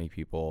murder 20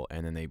 people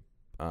and then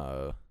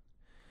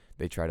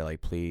they try to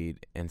like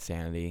plead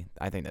insanity.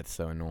 I think that's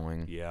so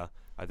annoying. Yeah,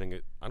 I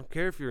don't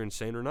care if you're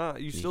insane or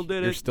not. You still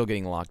did You're it. still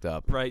getting locked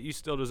up. Right, you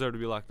still deserve to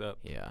be locked up.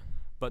 Yeah.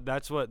 But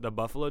that's what the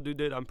Buffalo dude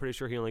did. I'm pretty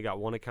sure he only got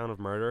one account of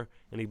murder,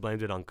 and he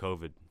blamed it on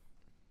COVID.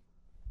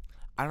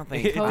 I don't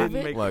think It didn't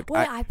COVID? make- look,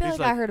 Wait, I feel he's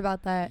like I like- heard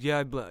about that.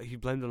 Yeah, he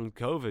blamed it on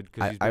COVID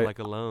because he's I- been like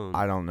alone.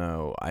 I don't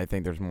know. I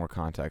think there's more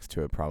context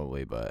to it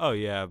probably, but Oh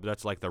yeah, but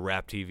that's like the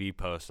Rap TV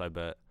post, I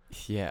bet.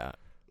 yeah.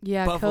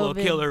 Yeah, Buffalo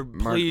COVID. killer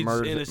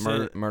pleads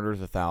innocent. Murder's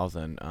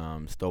 1,000.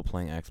 Still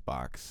playing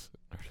Xbox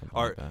or something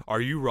like that.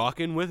 Are you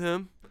rocking with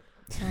him?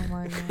 Oh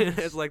my gosh.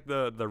 It's like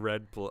the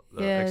red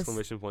Yes.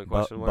 exclamation point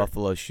question mark.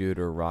 Buffalo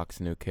shooter rocks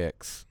new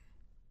kicks.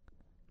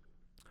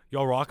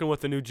 Y'all rocking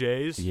with the new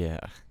Jays? Yeah,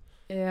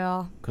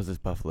 Yeah. because this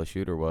Buffalo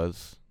shooter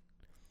was.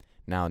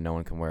 Now no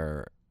one can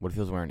wear. What if he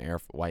was wearing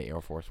white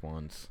Air Force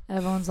Ones?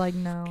 Everyone's like,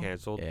 no.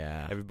 Canceled.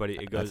 Yeah, Everybody,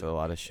 it that's goes. a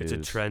lot of shoes.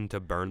 It's a trend to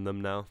burn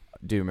them now.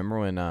 Dude, remember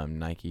when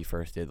Nike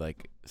first did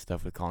like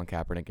stuff with Colin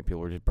Kaepernick and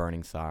people were just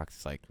burning socks?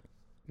 It's like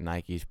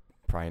Nike's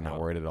probably not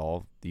worried at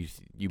all.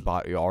 You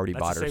already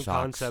bought That's her the same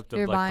socks. concept of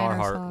You're like buying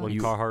her Carhartt when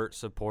socks. Carhartt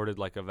supported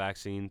like a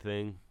vaccine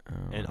thing,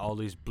 and all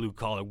these blue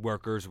collar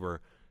workers were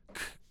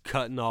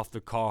cutting off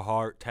the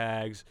Carhartt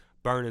tags,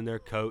 burning their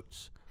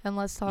coats. And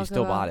let's talk you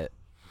still about bought it.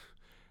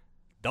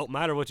 Don't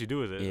matter what you do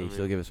with it. Yeah, I you mean,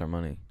 still give us our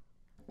money.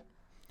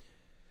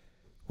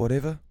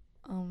 Whatever.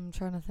 I'm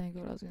trying to think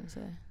what I was gonna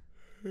say.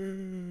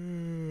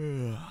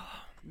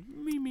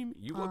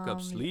 You woke up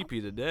Yeah.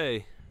 sleepy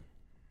today.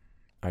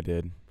 I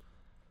did.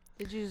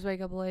 Did you just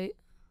wake up late?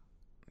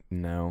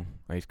 No,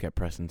 I just kept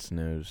pressing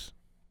snooze.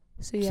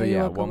 So yeah, So you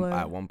yeah, woke up late.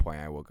 at one point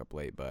I woke up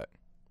late, but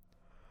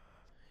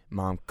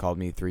Mom called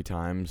me 3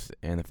 times,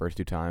 and the first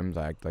 2 times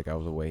I acted like I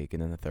was awake,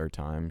 and then the third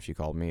time she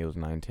called me, it was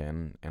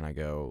 9:10, and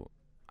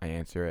I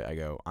answer it, I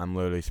go, I'm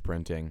literally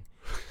sprinting,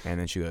 and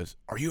then she goes,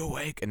 are you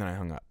awake? And then I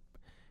hung up,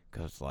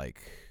 because like,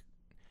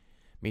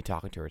 me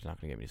talking to her is not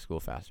going to get me to school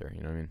faster,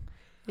 you know what I mean?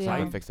 So I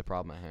Yeah. can fix the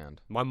problem at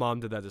hand. My mom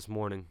did that this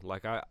morning.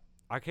 Like I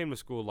came to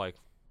school like,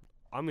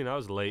 I mean I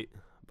was late,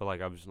 but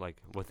like I was like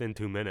within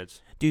 2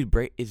 minutes. Dude,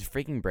 is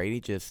freaking Brady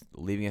just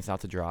leaving us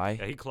out to dry?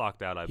 Yeah, he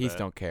clocked out. He just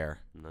don't care.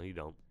 No, you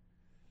don't.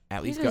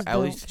 At He least just at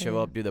least don't show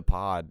care. up, do the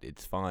pod.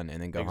 It's fun,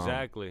 and then go home.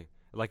 Exactly.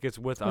 Like it's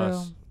with True.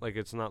 us. Like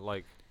it's not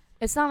like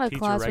It's not a teacher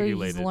class where he's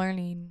regulated.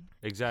 learning.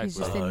 exactly. He's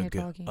just in here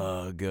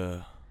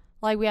talking.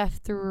 Like we have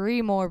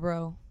 3 more,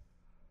 bro.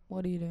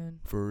 What are you doing?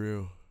 For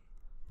real.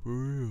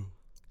 You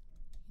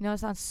know it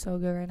sounds so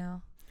good right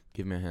now.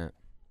 Give me a hint.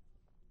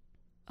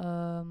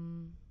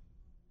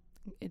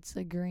 It's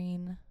a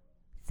green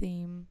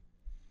theme.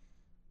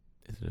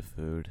 Is it a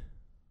food?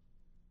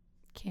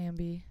 Can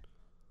be.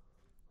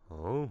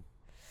 Oh.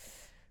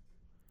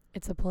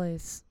 It's a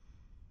place.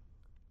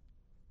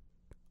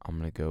 I'm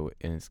gonna go,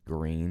 and it's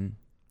green.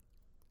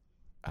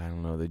 I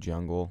don't know, the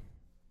jungle,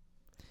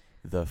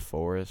 the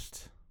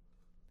forest.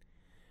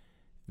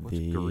 What's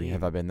green?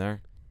 Have I been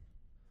there?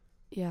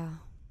 Yeah.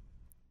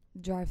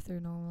 Drive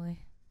through normally.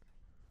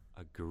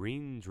 A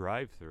green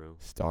drive-through.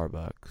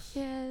 Starbucks.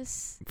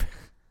 Yes.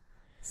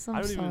 Some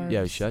I don't even- stars.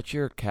 Yo, shut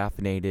your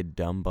caffeinated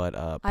dumb butt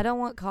up. I don't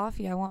want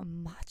coffee. I want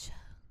matcha.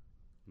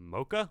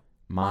 Mocha?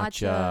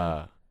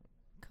 Matcha.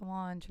 Come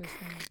on,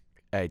 Tristan.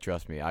 Hey,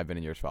 trust me, I've been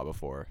in your spot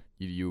before.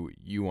 You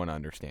want to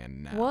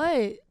understand now.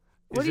 What?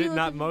 What Is are it you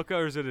not looking- mocha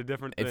or is it a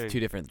different thing? It's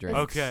 2 different drinks.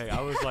 Okay, I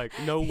was like,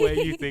 no way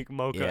you think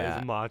mocha Yeah.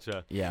 is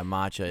matcha. Yeah,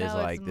 matcha is No,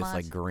 like it's this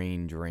like matcha.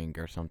 green drink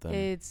or something.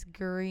 It's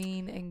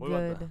green and What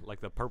good. about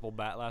like the purple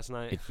bat last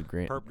night? It's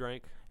green. Perp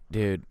drink.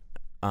 Dude,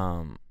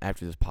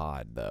 after this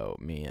pod though,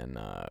 me and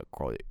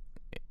Corley,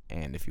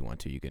 and if you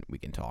want to, we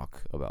can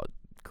talk about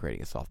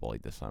creating a softball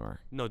league this summer.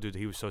 No, dude,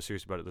 he was so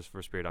serious about it this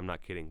first period. I'm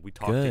not kidding. We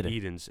talked Good. to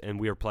Edens, and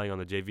we are playing on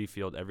the JV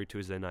field every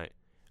Tuesday night.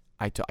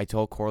 I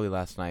told Corley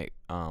last night,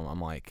 I'm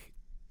like,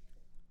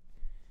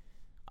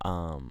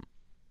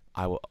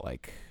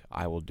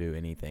 I will do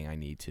anything I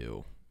need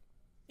to,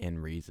 in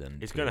reason.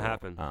 It's to, gonna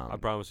happen. I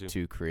promise you.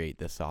 To create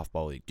this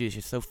softball league, dude, it's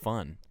just so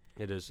fun,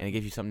 It is. and it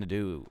gives you something to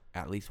do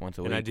at least once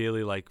a And week.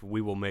 ideally, like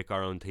we will make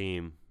our own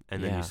team,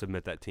 and then Yeah. you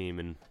submit that team,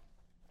 and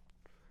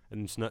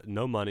it's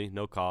no money,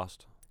 no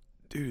cost.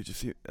 Dude,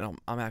 just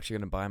I'm actually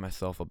gonna buy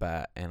myself a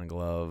bat and a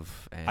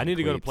glove. And I need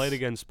to go to cleats. Play It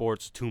Again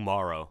Sports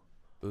tomorrow.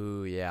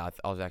 Ooh, yeah,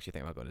 I was actually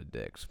thinking about going to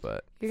Dick's,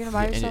 but You're gonna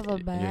buy and yourself a you're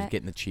just bat?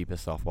 getting the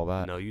cheapest softball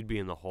bat. No, you'd be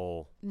in the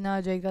hole.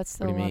 No, Jake, that's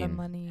still What a do you lot of mean?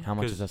 money. How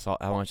much 'Cause is how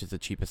much is the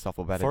cheapest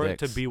softball bat For at it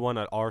to Dick's? be one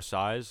at our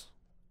size,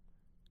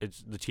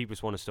 it's the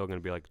cheapest one is still going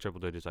to be like triple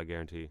digits, I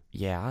guarantee.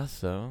 Yeah,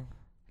 so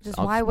Just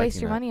I was why waste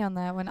expecting your that. money on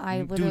that when I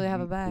Dude, literally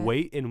have a bat?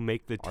 Wait and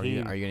make the Are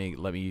team. you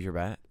gonna let me use your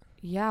bat?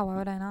 Yeah, why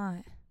would I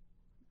not?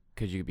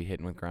 Cause you could be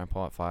hitting with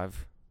Grandpa at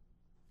 5.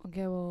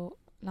 Okay, well,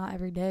 not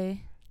every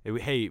day.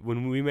 Hey,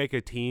 when we make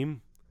a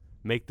team,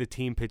 make the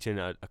team pitch in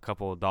a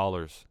couple of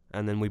dollars,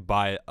 and then we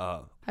buy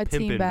a A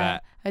team pimpin'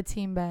 bat. bat. A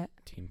team bat.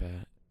 Team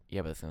bat.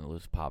 Yeah, but it's gonna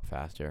lose pop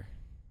faster.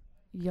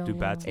 Yo, Do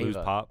bats yo. lose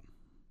Ava. pop?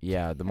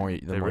 Yeah, the more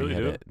you They really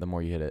hit do? it, the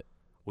more you hit it.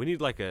 We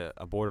need like a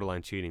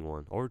borderline cheating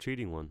one or a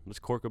cheating one. Let's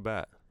cork a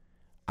bat.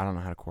 I don't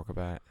know how to cork a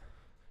bat.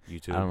 You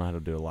too. I don't know how to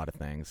do a lot of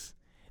things.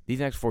 These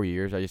next 4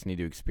 years, I just need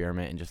to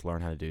experiment and just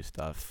learn how to do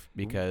stuff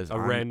because A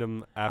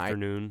random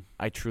afternoon.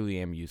 I truly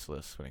am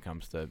useless when it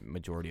comes to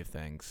majority of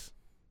things.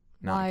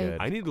 Not Like-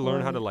 good. I need to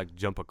learn how to Boy. like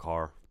jump a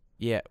car.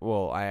 Yeah,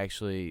 well, I've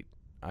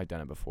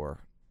done it before,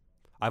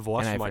 I've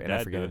watched and my I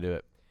dad forget to do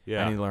it.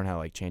 Yeah. I need to learn how to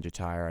like change a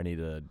tire. I need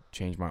to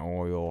change my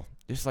oil.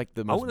 Just like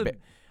the I most. wanna-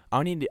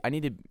 I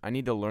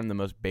need to learn the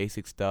most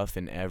basic stuff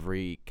in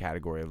every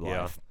category of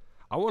Yeah. life.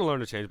 I want to learn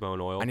to change my own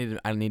oil.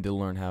 I need to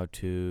learn how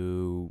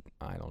to,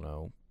 I don't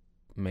know,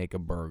 make a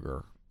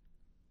burger.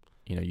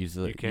 Use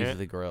the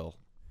grill.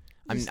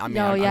 You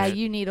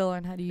need to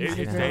learn how to use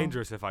the It's grill.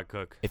 dangerous if I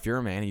cook. If you're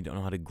a man and you don't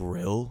know how to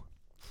grill,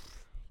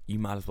 you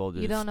might as well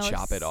just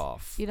chop it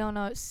off. You don't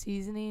know what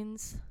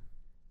seasonings.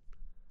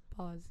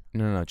 Pause.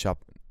 No,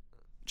 chop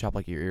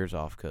like your ears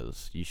off,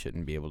 because you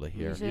shouldn't be able to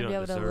hear. You shouldn't be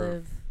able to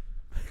live.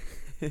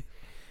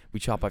 We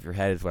chop off your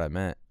head is what I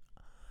meant.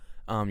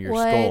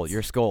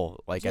 Your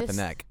skull, like at the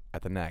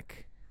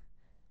neck.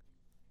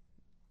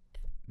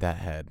 That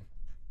head.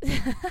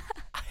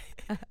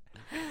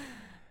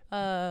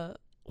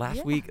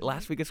 Last week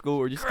at school,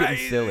 we're just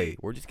getting silly.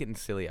 We're just getting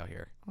silly out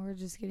here. We're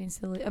just getting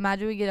silly.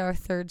 Imagine we get our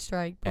third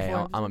strike. Hey,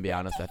 I'm gonna be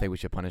honest. I think we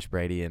should punish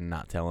Brady and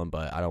not tell him,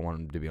 but I don't want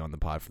him to be on the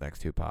pod for the next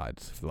 2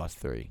 pods for the last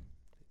 3.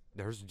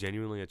 There's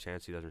genuinely a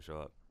chance he doesn't show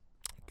up.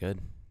 Good.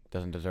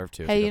 Doesn't deserve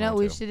to. Hey, you know what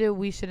we should do?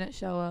 We shouldn't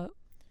show up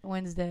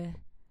Wednesday.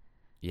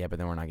 Yeah, but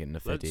then we're not getting to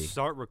 50. Let's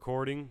start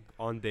recording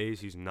on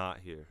days he's not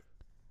here,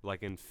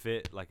 like in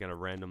a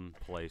random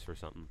place or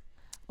something.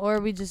 Or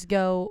we just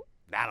go.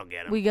 That'll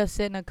get him. We go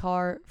sit in a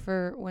car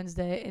for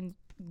Wednesday and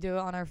do it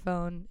on our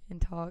phone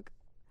and talk,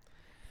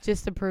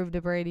 just to prove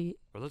to Brady.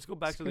 Or let's go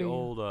back to the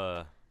old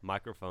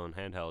microphone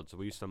handhelds.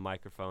 We used to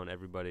microphone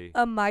everybody.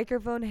 A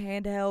microphone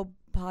handheld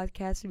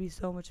podcast would be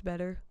so much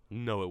better.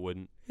 No, it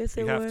wouldn't. Yes,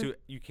 it would.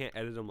 You can't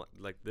edit them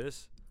like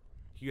this.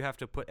 You have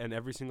to put in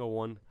every single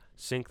one,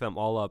 sync them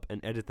all up,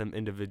 and edit them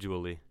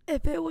individually.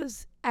 If it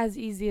was as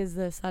easy as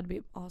this, that'd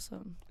be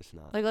awesome. It's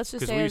not. Like, let's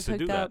just say it's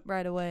hooked up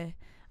right away.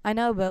 I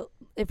know, but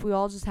if we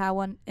all just had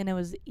one and it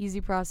was an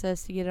easy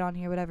process to get it on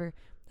here, whatever,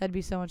 that'd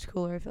be so much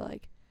cooler. I feel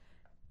like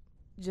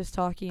just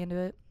talking into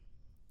it.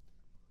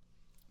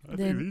 I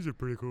think these are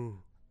pretty cool.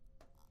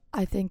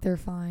 I think they're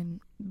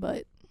fine,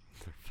 but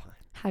they're fine.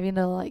 Having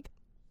to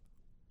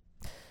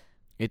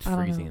it's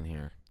freezing in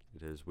here.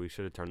 It is. We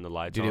should have turned the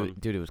lights on.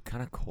 Dude, it was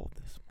kind of cold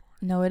this morning.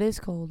 No, it is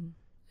cold.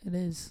 It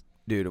is.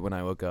 Dude, when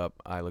I woke up,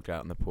 I looked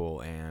out in the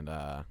pool and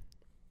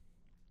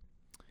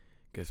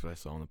guess what I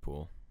saw in the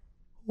pool?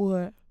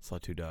 What? Saw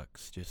 2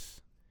 ducks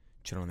just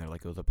chilling there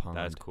like it was a pond.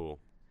 That's cool.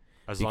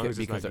 As long as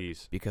it's not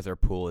geese. Because our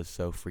pool is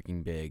so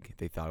freaking big,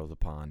 they thought it was a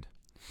pond.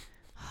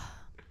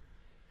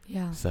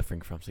 Yeah.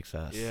 Suffering from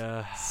success.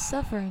 Yeah.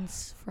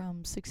 Sufferings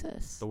from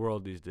success. The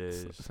world these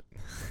days.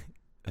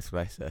 That's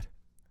what I said.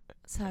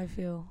 That's how I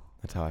feel.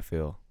 That's how I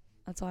feel.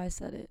 That's why I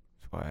said it.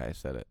 That's why I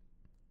said it.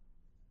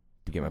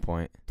 You get my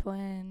point?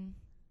 Twin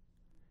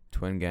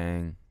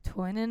gang.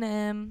 Twin and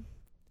M.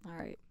 All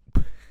right.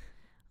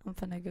 I'm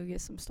finna go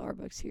get some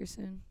Starbucks here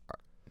soon.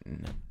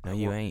 No,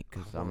 you ain't,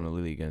 because I'm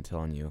literally going to tell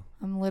on you.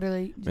 I'm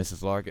literally...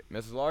 Mrs.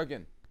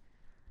 Larkin.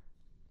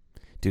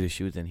 Dude, if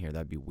she was in here,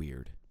 that'd be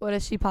weird. What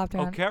if she popped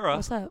around? Oh, Kara.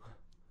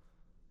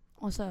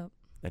 What's up?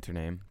 That's her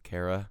name?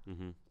 Kara?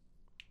 Mm-hmm.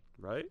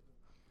 Right?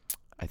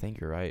 I think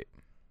you're right.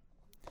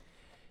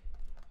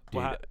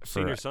 Dude,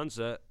 Senior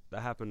Sunset.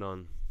 That happened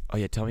on... Oh,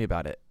 yeah, tell me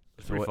about it.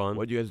 It's pretty fun.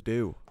 What'd you guys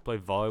do? Play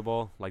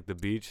volleyball, like the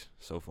beach.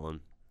 So fun.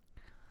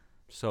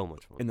 So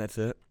much fun. And that's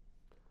it?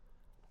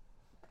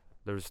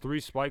 There was 3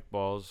 spike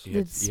balls.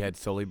 You had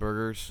Sully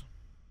burgers?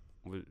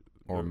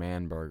 Or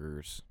man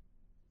burgers?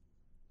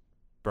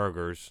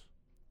 Burgers.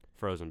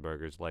 Frozen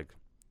burgers. Like,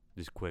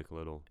 just quick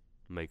little,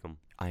 make them.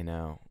 I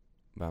know.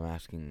 But I'm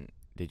asking,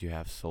 did you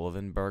have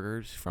Sullivan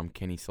burgers from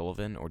Kenny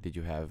Sullivan? Or did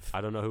you have I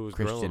don't know who was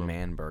Christian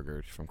Man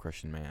burgers from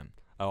Christian Man?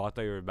 Oh, I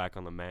thought you were back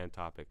on the man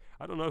topic.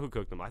 I don't know who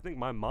cooked them. I think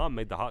my mom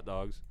made the hot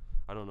dogs.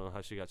 I don't know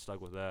how she got stuck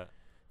with that.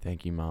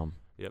 Thank you, Mom.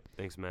 Yep.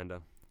 Thanks,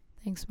 Amanda.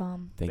 Thanks,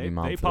 Mom. Thank you,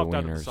 Mom, they for popped the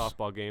out at wieners. the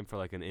softball game for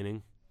like an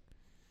inning.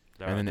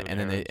 And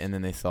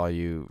then they saw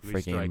you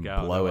freaking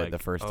blow it the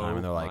first time,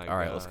 and they're like, "All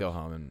right, let's go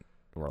home and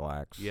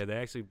relax." Yeah, they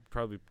actually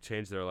probably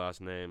changed their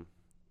last name.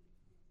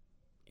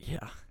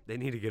 Yeah, they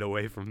need to get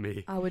away from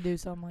me. I would do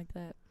something like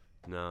that.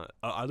 No,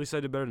 at least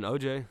I did better than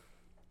OJ.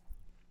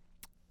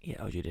 Yeah,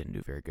 OJ didn't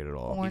do very good at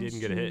all. Orange He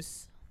didn't get a hit.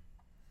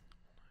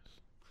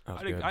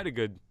 I did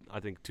good. I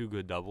think 2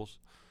 good doubles.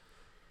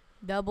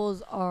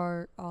 Doubles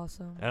are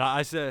awesome. And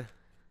I said,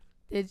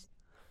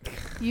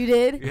 You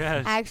did?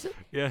 Yes. Actually?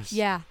 Yes.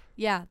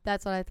 Yeah,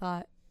 that's what I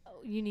thought.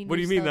 You need. What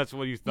do you mean? That's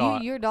what you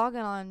thought? You're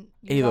dogging on.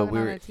 Ava,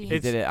 our he team.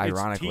 did it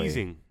ironically. It's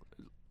teasing.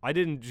 I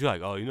didn't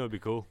like. Oh, it'd be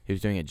cool. He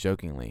was doing it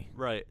jokingly.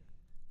 Right.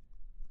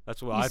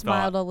 That's what you I thought.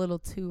 smiled a little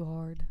too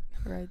hard,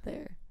 right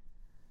there.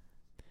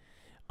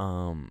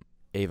 Ava.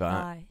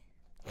 Guy.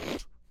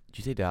 Did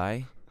you say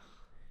die?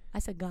 I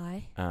said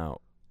guy. Oh.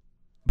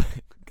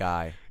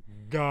 Guy.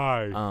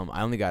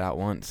 I only got out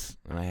once,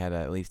 and I had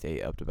at least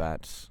 8 up to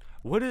bats.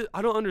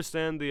 I don't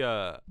understand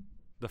the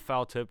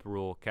foul tip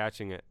rule,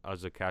 catching it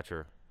as a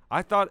catcher.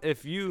 I thought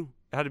if you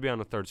it had to be on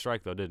the 3rd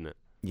strike though, didn't it?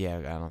 Yeah,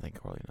 I don't think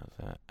Corley knows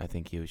that. I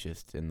think he was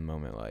just in the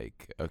moment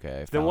like,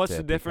 okay. Then what's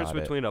the difference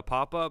between a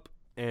pop up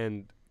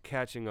and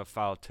catching a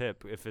foul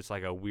tip if it's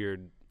like a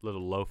weird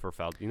little loafer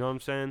foul? You know what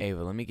I'm saying?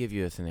 Ava, let me give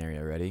you a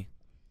scenario. Ready?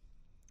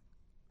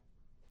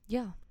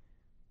 Yeah.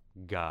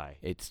 Guy.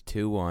 It's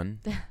 2-1.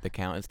 The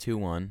count is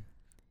 2-1.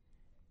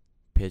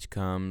 pitch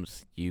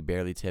comes, you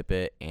barely tip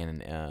it,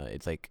 and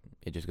it's like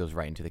it just goes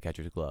right into the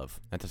catcher's glove.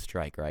 That's a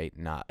strike, right?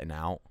 Not an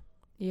out.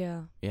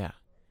 Yeah. Yeah,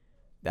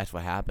 that's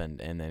what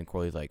happened. And then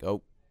Corley's like,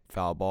 "Oh,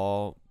 foul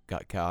ball,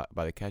 got caught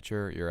by the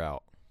catcher. You're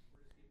out."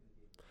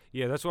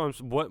 Yeah, that's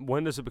what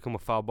when does it become a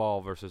foul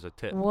ball versus a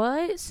tip?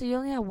 What? So you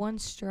only had one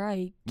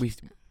strike,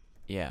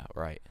 Yeah,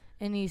 right.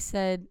 and he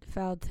said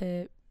foul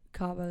tip,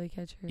 caught by the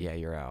catcher. Yeah,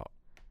 you're out.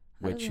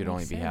 That Which doesn't should make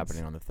only be sense.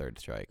 happening on the third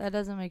strike. That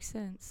doesn't make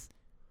sense.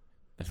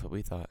 That's what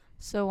we thought.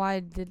 So why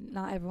did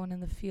not everyone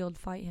in the field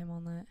fight him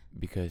on that?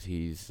 Because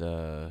he's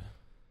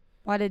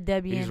Why did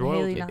Debbie He's and Haley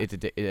royalty. not?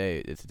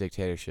 it's a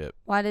dictatorship.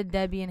 Why did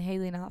Debbie and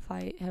Haley not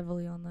fight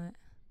heavily on that?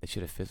 They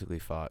should have physically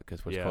fought.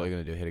 Because what's Yeah. Corley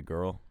gonna do? Hit a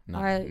girl? Not,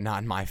 Alright.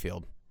 not in my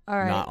field. All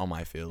right, Not on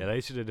my field. Yeah,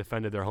 they should have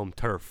defended their home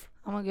turf.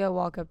 I'm gonna go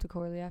walk up to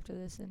Corley after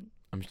this and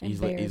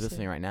He's embarrass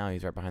listening him. right now.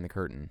 He's right behind the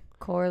curtain.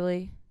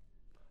 Corley.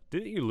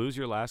 Didn't you lose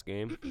your last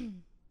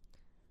game?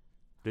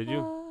 Did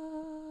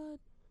you?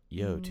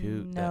 Yo,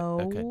 too. No.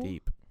 That cut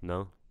deep.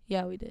 No.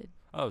 Yeah, we did.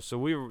 Oh, so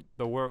we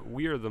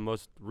are the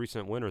most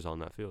recent winners on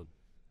that field.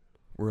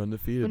 We're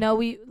undefeated.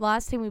 No,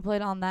 last time we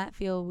played on that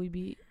field we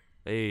beat,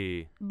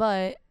 Hey,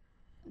 but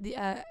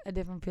a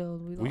different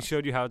field we we lost.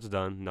 showed you how it's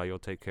done. Now you'll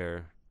take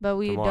care. But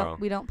tomorrow.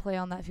 we don't play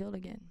on that field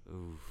again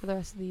Ooh. for the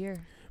rest of the year.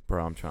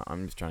 Bro,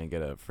 I'm just trying to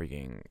get a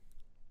freaking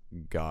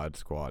god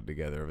squad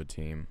together of a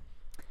team.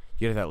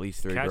 You have at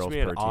least 3 Catch girls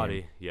me per at team.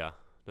 Audi. Yeah,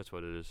 that's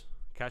what it is.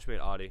 Catch me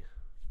at Audi.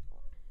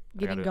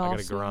 Getting I golf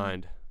gotta swing,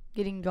 grind.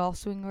 getting golf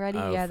swing ready.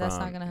 Oh, Yeah, that's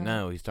not gonna happen.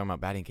 No, he's talking about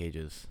batting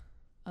cages.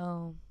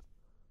 Oh.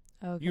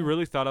 Okay. You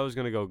really thought I was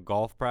gonna go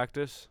golf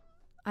practice?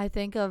 I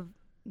think of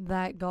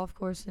that golf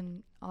course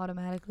and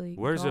automatically.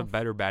 Where's a golf.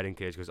 better batting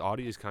cage? Because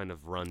Audi is kind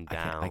of run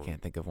down. I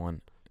can't think of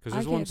one. Because I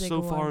there's can't one think so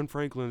of far one. in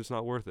Franklin, it's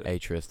not worth it. Hey,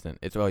 Tryston.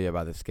 It's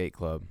by the skate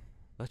club.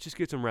 Let's just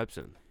get some reps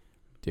in.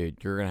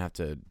 Dude, you're gonna have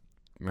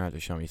to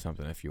show me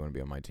something if you want to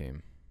be on my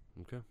team.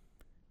 Okay.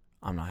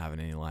 I'm not having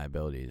any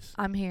liabilities.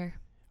 I'm here.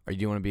 Are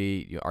you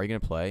gonna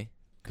play?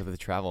 Because the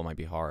travel might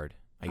be hard.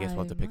 I guess we'll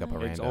have to pick up a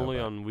I It's rando. only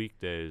but on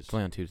weekdays. It's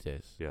only on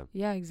Tuesdays. Yeah.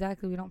 Yeah,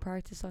 exactly. We don't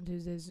practice on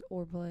Tuesdays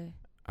or play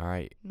All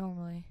right,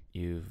 normally.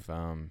 you've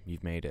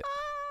made it.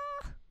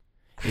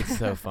 It's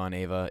so fun,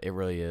 Ava. It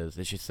really is.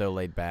 It's just so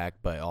laid back,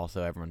 but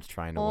also everyone's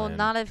trying to Well, win.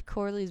 not if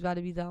Corley's about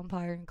to be the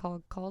umpire and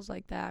call calls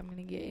like that. I'm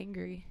gonna get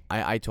angry.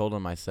 I told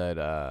him, I said,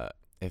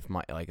 if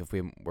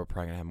we're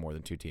probably gonna have more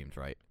than 2 teams,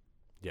 right?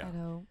 Yeah. I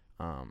know.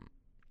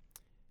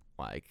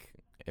 Like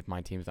if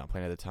my team's not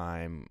playing at the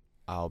time,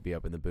 I'll be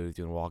up in the booth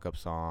doing walk-up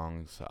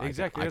songs.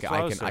 Exactly, I that's can, what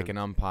I I was can, I saying. can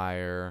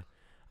umpire.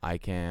 I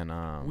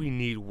can. We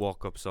need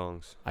walk-up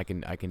songs. I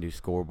can do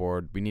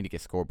scoreboard. We need to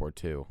get scoreboard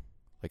too.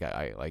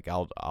 Like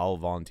I'll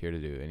volunteer to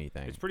do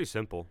anything. It's pretty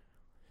simple.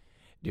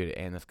 Dude,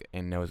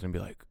 and Noah's gonna be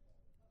like,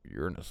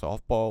 "You're in a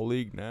softball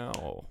league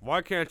now."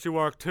 Why can't you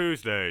work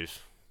Tuesdays?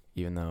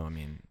 Even though, I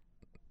mean,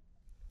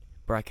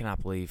 bro, I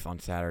cannot believe on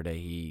Saturday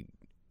he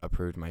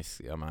approved my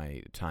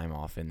time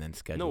off and then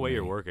scheduled. No way me.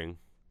 you're working.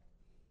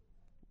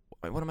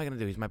 What am I gonna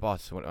do? He's my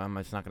boss. What, am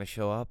I just not gonna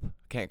show up?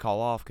 Can't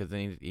call off because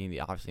then he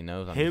obviously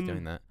knows I'm just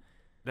doing that.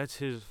 That's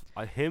him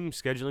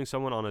scheduling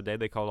someone on a day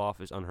they called off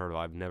is unheard of.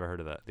 I've never heard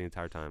of that the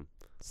entire time.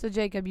 So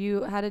Jacob,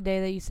 you had a day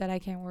that you said I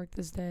can't work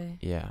this day,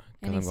 Yeah,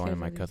 And because he I'm going to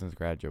my scheduled you. cousin's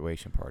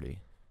graduation party.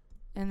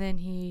 and then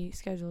he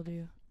scheduled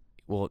you.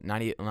 Well,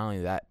 not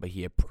only that, but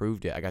he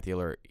approved it. I got the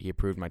alert. He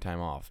approved my time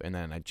off, and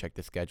then I checked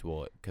the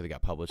schedule because it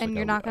got published. And like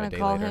you're not a gonna day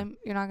call later. him.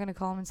 You're not gonna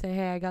call him and say,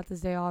 "Hey, I got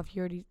this day off. You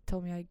already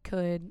told me I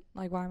could.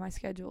 Like, why am I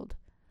scheduled?"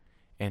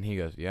 And he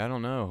goes, "Yeah, I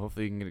don't know.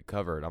 Hopefully you can get it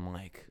covered." I'm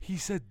like, He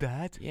said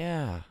that?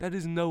 "Yeah, That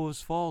is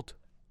Noah's fault.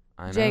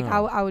 I know." Jake,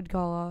 I would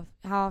call off.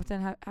 How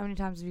often? How many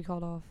times have you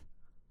called off?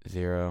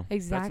 0.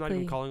 Exactly. That's not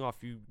even calling off.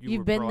 You've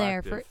You've been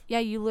there for. Yeah,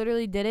 you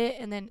literally did it,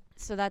 and then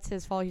so that's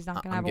his fault. He's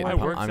not gonna have a I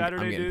work. work I'm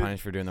Saturday, getting dude.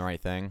 punished for doing the right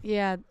thing.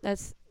 Yeah,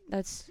 that's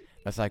That's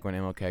like when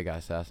MLK got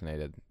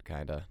assassinated,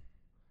 kinda.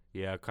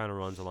 Yeah, it kind of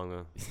runs along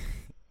the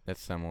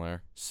That's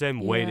similar. same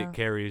weight Yeah. it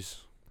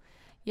carries.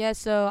 yeah.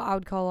 So I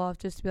would call off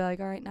just to be like,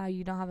 all right, now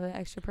you don't have an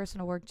extra person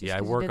to work. Just Yeah, I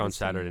 'cause you work did on this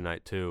to me." Saturday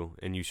night too,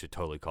 and you should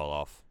totally call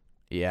off.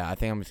 Yeah, I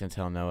think I'm just gonna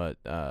tell Noah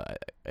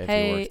if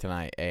Hey. he works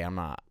tonight. Hey, I'm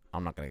not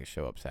gonna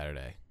show up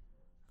Saturday.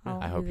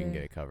 won't I be hope you can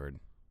there. get it covered.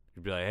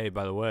 You'd be like, hey,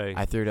 by the way,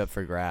 I threw it up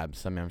for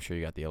grabs. I'm sure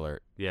you got the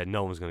alert. yeah,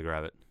 no one's gonna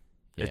grab it.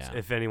 It's, Yeah,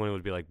 if anyone, it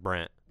would be like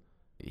Brant.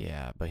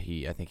 yeah, but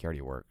I think he already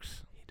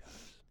works. He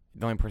does.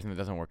 The only person that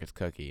doesn't work is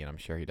Cookie, and I'm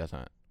sure he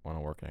doesn't want to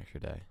work an extra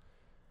day.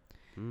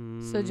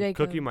 So, Jacob-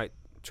 Cookie might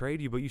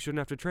trade you, but you shouldn't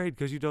have to trade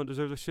because you don't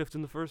deserve the shift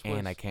in the first place.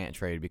 And I can't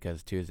trade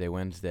because Tuesday,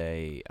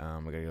 Wednesday, I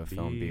gotta go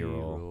film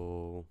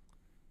B-roll.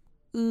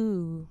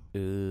 Ooh.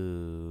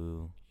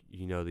 Ooh,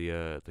 You know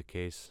the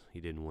case.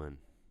 He didn't win.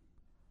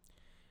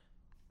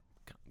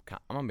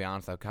 I'm gonna be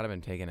honest. I've kind of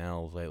been taking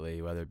L's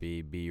lately, whether it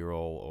be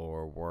B-roll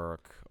or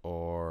work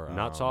or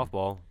Not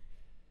softball.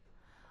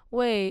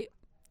 Wait,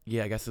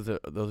 Yeah, I guess those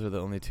are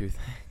the only 2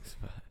 things.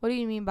 But what do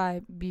you mean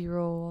by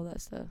B-roll, all that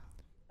stuff?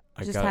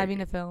 I Just gotta- having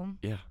to film?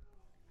 Yeah.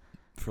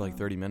 For like Oh.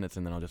 30 minutes,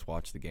 and then I'll just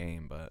watch the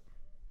game. But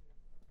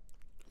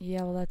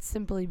Yeah, well, that's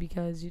simply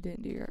because you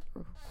didn't do your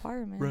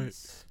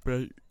requirements.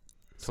 Right.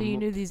 So you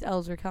knew these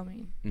L's were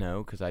coming.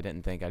 No, because I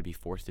didn't think I'd be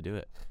forced to do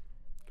it.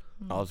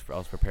 Hmm. I was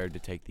prepared to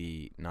take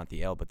not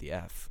the L, but the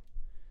F.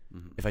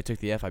 Mm-hmm. If I took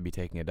the F, I'd be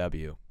taking a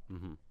W.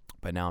 Mm-hmm.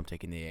 But now I'm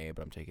taking the A,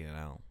 but I'm taking an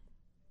L.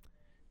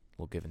 A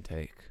little give and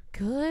take.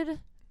 Good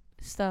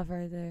stuff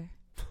right there.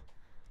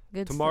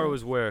 Good Tomorrow stuff.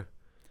 is where?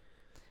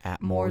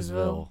 At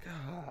Mooresville. Mooresville.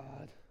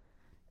 God.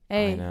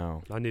 Hey, I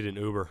know. I need an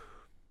Uber.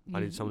 I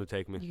you- need someone to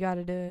take me. You got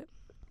to do it.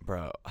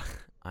 Bro,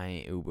 I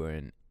ain't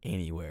Ubering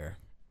anywhere.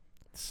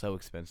 It's so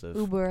expensive.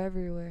 Uber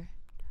everywhere.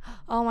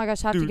 Oh my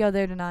gosh, I have to Dude. go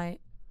there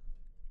tonight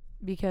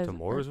because To our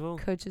Mooresville?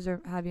 coaches are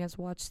having us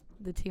watch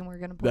the team we're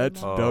gonna play.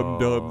 tomorrow.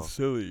 dumb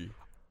silly.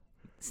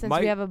 Since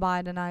Mike- we have a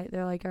bye tonight,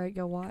 they're like, all right,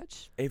 go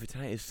watch. Ava,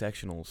 tonight is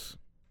sectionals.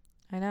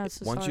 I know. It's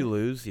just Once you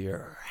lose,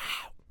 you're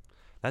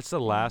That's the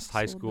last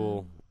high so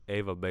school dumb.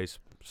 Ava-based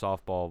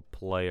softball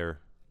player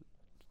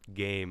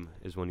game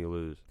is when you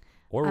lose.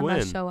 Or I win.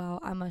 must show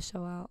out. I must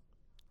show out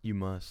you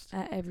must.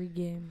 at every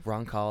game.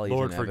 Ron Colley's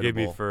Lord forgive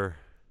me inevitable. for...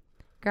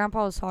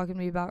 Grandpa was talking to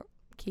me about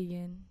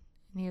Keegan,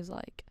 and he was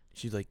like,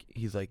 He's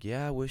like,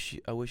 yeah, I wish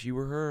you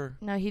were her.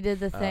 "No, he did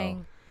the Oh.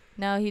 thing.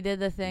 No, he did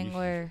the You thing sh-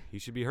 where He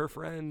should be her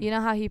friend. you know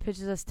how he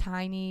pitches us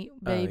tiny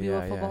baby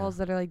yeah, wiffle yeah. balls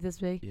that are like this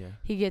big. Yeah.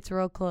 He gets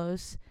real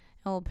close,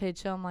 and we'll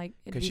pitch him like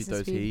at Because she decent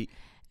throws speed. heat.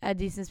 At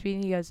decent speed,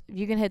 and he goes, "If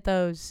you can hit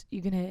those,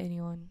 you can hit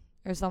anyone,"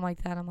 or something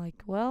like that. I'm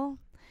like, "Well,"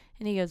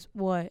 and he goes,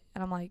 "What?"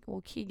 And I'm like,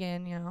 "Well,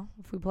 Keegan, you know,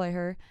 if we play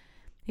her,"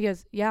 he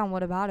goes, "Yeah, and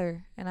what about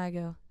her?" And I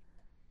go,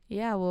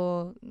 "Yeah,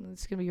 well,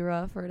 it's gonna be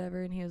rough or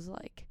whatever." And he was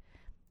like,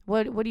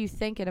 "What are you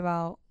thinking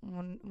about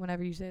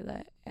whenever you say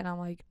that?" And I'm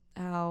like,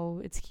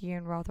 "How it's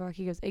Keegan Rothrock."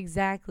 He goes,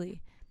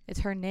 "Exactly. It's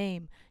her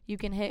name. You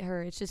can hit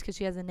her. It's just 'cause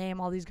she has a name.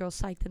 All these girls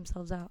psych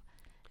themselves out."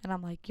 And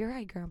I'm like, "You're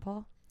right,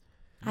 Grandpa.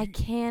 I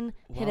can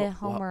hit a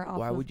homer off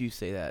Why of would you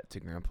say that to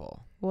Grandpa?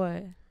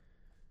 what?"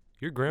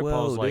 Your grandpa's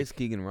Whoa, like... this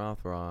Keegan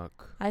Rothrock.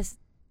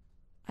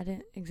 I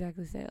didn't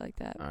exactly say it like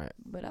that, All right.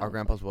 but Our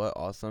grandpa's what?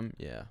 Awesome?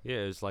 Yeah. Yeah,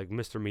 it's like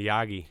Mr.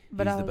 Miyagi.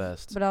 but He's I the was,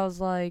 best. But I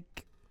was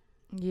like,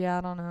 yeah,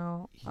 I don't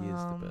know. He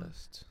is the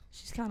best.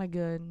 She's kind of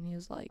good, and he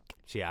was like,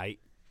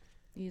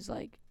 He's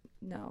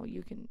no,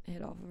 you can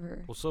hit off of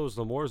her. Well, so was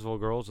the Mooresville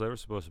girls. They were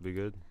supposed to be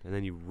good. And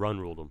then you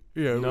ruled them.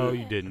 Yeah. No,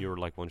 you didn't. You were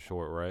like one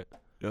short, right?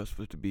 That was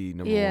supposed to be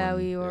number Yeah,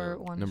 one. we were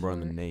one number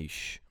short. on the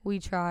niche. We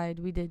tried.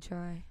 We did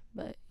try,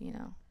 but you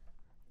know,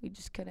 we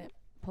just couldn't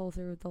pull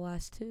through with the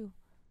last two.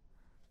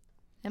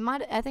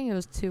 I think it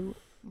was 2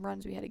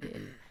 runs we had to get.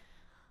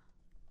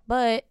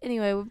 But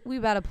anyway, we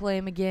about to play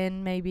him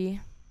again,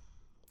 maybe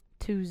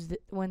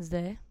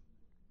Wednesday.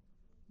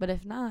 But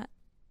if not,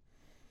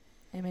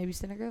 it may be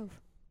Center Grove.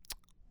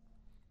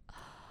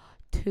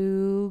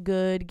 2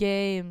 good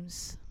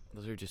games.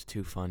 Those are just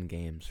 2 fun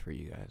games for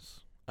you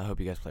guys. I hope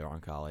you guys play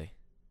Roncalli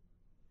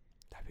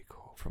That'd be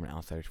cool. from an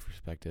outsider's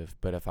perspective.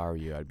 But if I were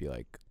you, I'd be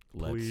like,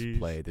 let's Please.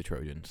 play the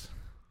Trojans.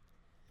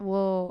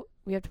 Well,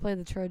 we have to play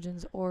the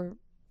Trojans or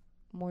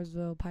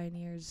Mooresville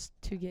Pioneers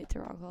to get to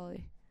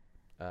Roncalli.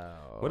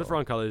 What if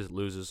Ron College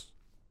loses?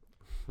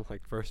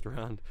 Like first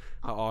round.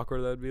 How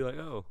awkward that'd be. Like,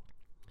 oh.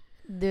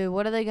 Dude,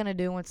 what are they going to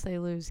do once they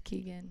lose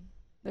Keegan?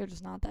 They're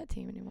just not that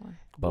team anymore.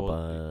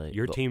 Bye-bye.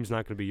 Your team's not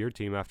going to be your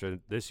team after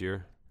this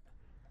year.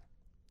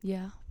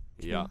 Yeah.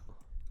 Yeah.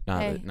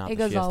 Not Hey, that, not it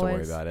that she goes has to worry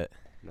always. about it.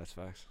 That's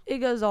facts. It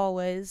goes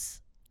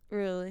always,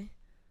 really.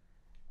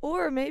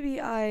 Or maybe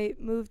I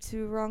move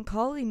to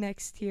Roncalli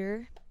next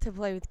year to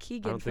play with I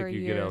Keegan don't for a think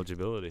you year. get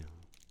eligibility.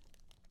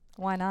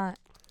 Why not?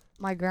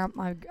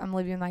 I'm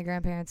living with my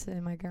grandparents,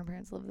 and my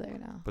grandparents live there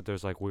now. But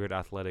there's like weird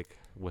athletic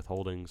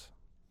withholdings.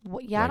 Yeah,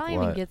 Like I don't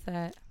even what? get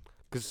that.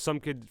 Because some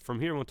kid from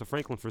here went to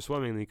Franklin for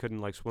swimming and he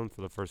couldn't like swim for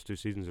the first 2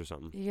 seasons or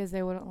something. Because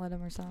they wouldn't let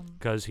him or something.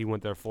 Because he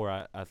went there for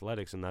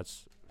athletics and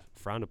that's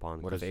frowned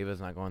upon. What if 'cause- Ava's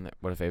not going there?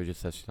 What if Ava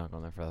just says she's not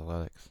going there for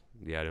athletics?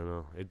 Yeah, I don't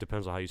know. It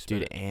depends on how you spend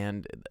Dude, it.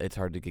 and it's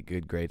hard to get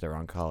good grades at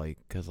Roncalli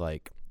because,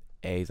 like,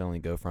 A's only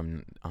go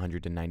from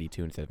 100 to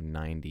 92 instead of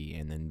 90,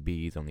 and then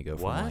B's only go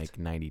from, What? like,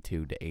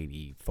 92 to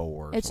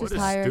 84. or It's something. just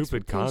What a higher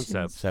stupid expectations.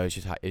 concept. So it's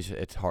just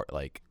it's hard.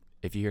 Like,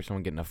 if you hear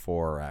someone getting a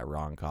 4 at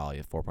Roncalli,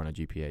 a 4.0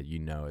 GPA, you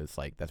know it's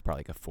like that's probably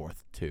like a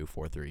 4.2,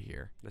 4.3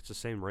 here. That's the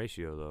same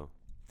ratio though.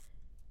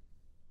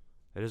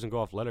 It doesn't go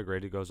off letter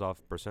grade. It goes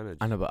off percentage.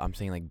 I know, but I'm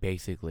saying like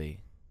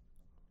basically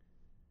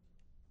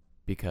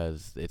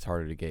because it's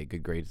harder to get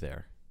good grades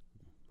there.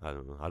 I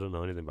don't know. I don't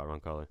know anything about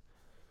Roncalli.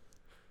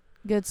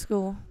 Good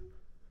school.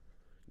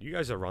 You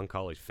guys are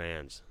Roncalli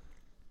fans.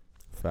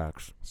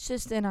 Facts. It's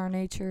just in our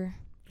nature.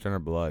 It's in our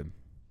blood.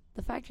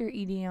 The fact you're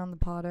eating on the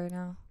pod right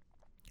now,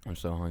 I'm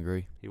so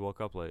hungry. He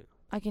woke up late.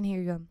 I can hear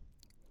you going.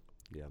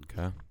 Yeah.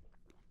 Okay.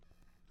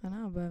 I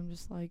know, but I'm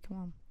just like,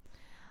 come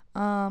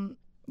on.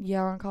 Yeah,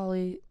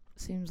 Roncalli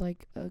seems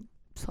like a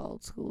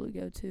solid school to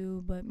go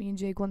to, but me and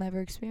Jake will never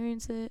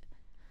experience it.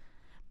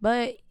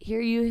 But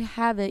here you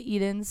have it,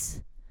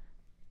 Edens.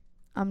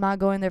 I'm not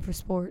going there for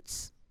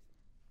sports.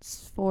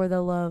 It's for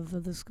the love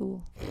of the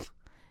school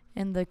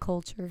and the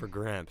culture. For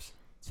Gramps.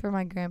 It's for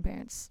my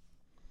grandparents.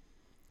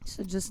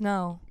 So just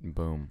know.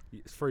 Boom.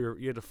 It's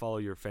you had to follow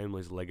your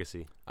family's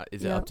legacy.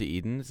 Is it Yep. up to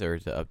Eden's or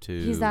is it up to?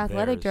 He's the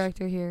athletic theirs.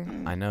 director here.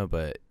 I know,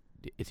 but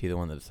is he the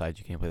one that decides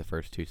you can't play the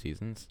first 2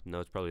 seasons? No,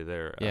 it's probably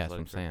their. Yeah, that's what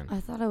I'm athletic director. saying.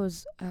 I thought it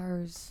was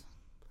ours.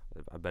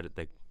 I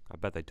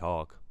bet they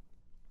talk.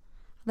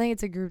 I think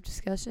it's a group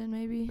discussion,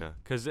 maybe. Yeah,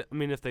 because I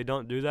mean, if they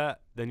don't do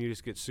that, then you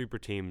just get super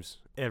teams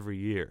every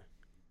year.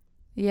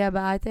 Yeah,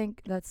 but I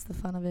think that's the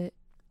fun of it.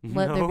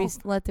 Let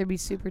there be No.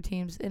 super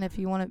teams, and if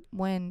you want to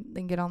win,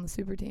 then get on the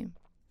super team.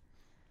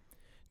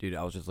 Dude,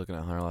 I was just looking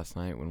at Hunter last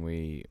night when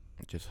we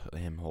just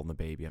him holding the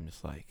baby. I'm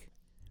just like,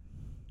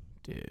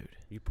 dude,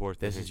 You poor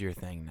thing. this is your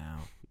thing now,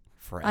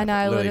 forever. I know,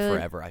 I literally literally-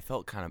 forever.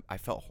 I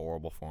felt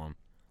horrible for him.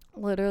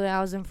 Literally, I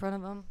was in front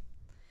of him,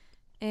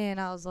 and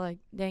I was like,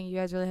 "Dang, you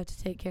guys really have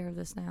to take care of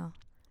this now."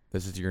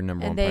 This is your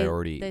number And one they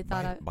priority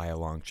thought by a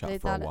long shot they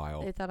for a thought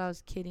while. they thought I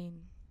was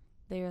kidding.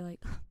 They were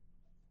like,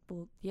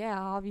 "Well, yeah,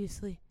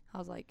 obviously." I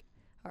was like,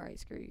 "All right,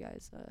 screw you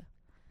guys.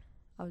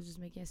 I was just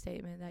making a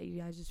statement that you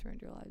guys just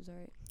ruined your lives, all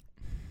right?"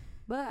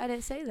 But I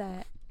didn't say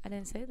that.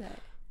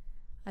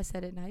 I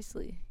said it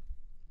nicely.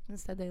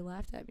 Instead, they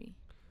laughed at me.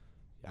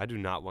 I do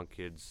not want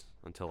kids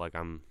until like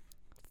I'm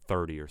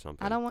 30 or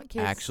something. I don't want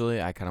kids. Actually,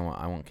 I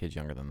want kids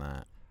younger than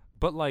that.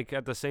 But like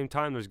at the same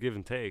time, there's give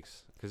and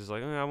takes. Because it's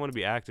like I want to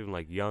be active and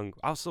like young.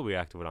 I'll still be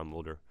active when I'm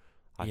older.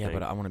 I think.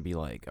 But I want to be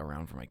like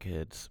around for my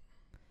kids.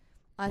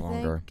 I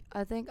longer.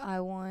 think I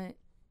don't want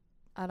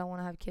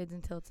to have kids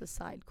until it's a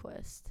side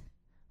quest.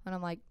 When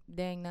I'm like,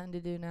 dang, nothing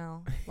to do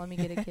now. Let me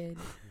get a kid.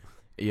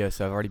 Yeah,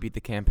 so I've already beat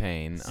the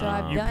campaign. So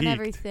I've You done peaked.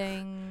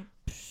 everything.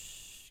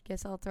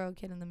 Guess I'll throw a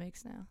kid in the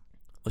mix now.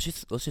 Let's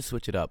just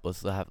switch it up.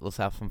 Let's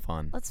have some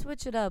fun. Let's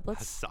switch it up. A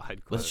Let's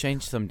side Let's quest.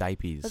 change some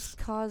diapers. let's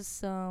cause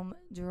some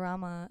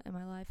drama in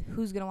my life.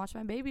 Who's gonna watch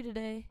my baby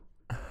today?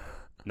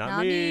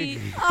 Not me.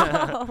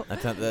 Oh,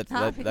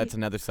 That's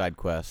another side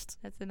quest.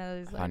 that's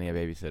another. Finding a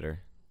babysitter.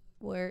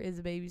 Where is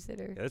a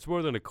babysitter? Yeah, it's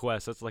more than a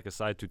quest. That's like a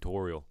side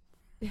tutorial.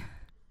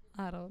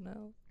 I don't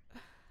know.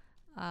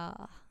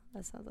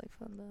 That sounds like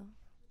fun though.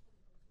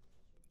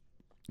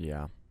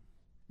 Yeah.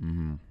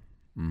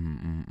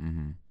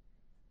 Mm-hmm.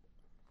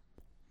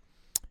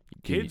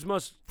 Kids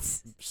must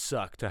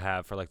suck to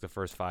have for like the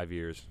first 5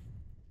 years.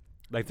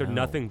 Like they're No.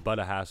 nothing but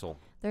a hassle.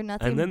 They're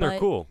nothing. And then but, they're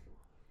cool.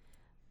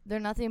 They're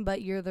nothing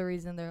but you're the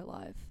reason they're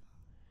alive.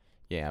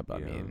 Yeah,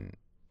 but Yeah. I mean,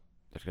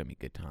 there's gonna be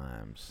good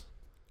times.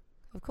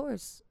 Of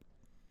course.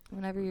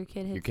 Whenever your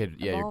kid hits Your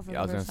kid, a yeah. ball for the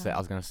I was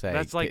first gonna say.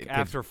 That's like kids,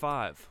 after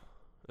 5.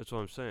 That's what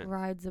I'm saying.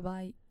 rides a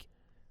bike.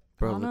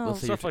 Bro, I don't know. let's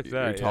say Stuff like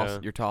that, yeah.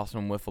 You're tossing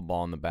him wiffle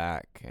ball in the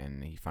back,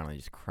 and he finally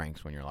just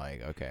cranks when you're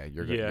like, okay,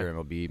 you're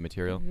MLB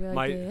material. You're like,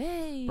 My-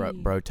 hey.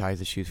 Bro ties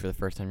his shoes for the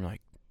first time. You're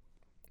like,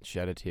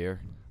 shed a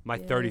tear. My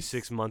Yes.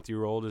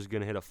 36-month-year-old is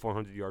going to hit a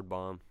 400-yard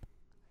bomb.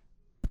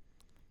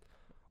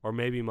 Or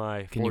maybe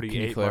my Can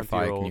you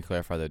clarify? Can 48-month-year-old. you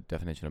clarify the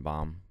definition of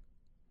bomb?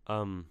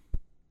 A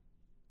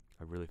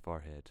really far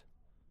hit.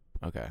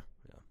 Okay.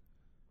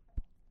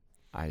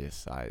 Yeah.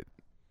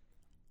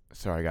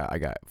 Sorry, I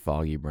got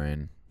foggy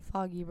brain.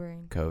 Foggy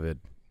brain. COVID.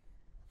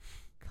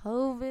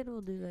 COVID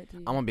will do that to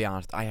you. I'm gonna be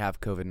honest. I have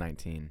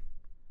COVID-19.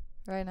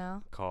 Right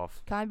now.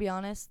 Cough. Can I be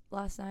honest?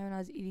 Last night when I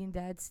was eating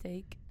dad's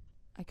steak,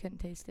 I couldn't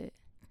taste it.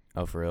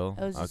 Oh, for real?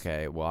 It was just-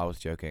 Okay. Well, I was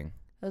joking,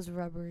 It was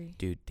rubbery.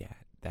 dude. Dad,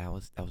 that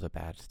was a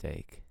bad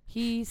steak.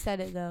 He said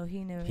it though.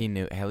 He knew it. He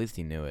knew. At least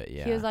he knew it.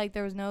 Yeah. He was like,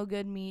 there was no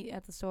good meat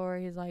at the store.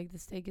 He was like, the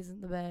steak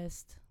isn't the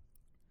best.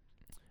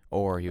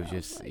 or he was I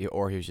was just, like-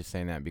 or he was just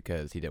saying that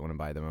because he didn't want to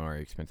buy the more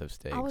expensive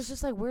steaks. I was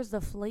just like, where's the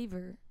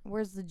flavor?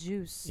 Where's the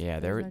juice? Yeah,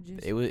 There's no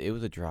juice. it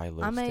was a dry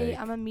low steak.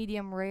 I'm a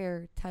medium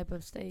rare type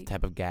of steak.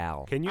 type of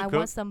gal. Can you I cook?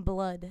 want some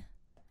blood.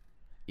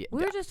 Yeah,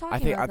 We were just talking I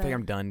think about that.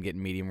 I'm done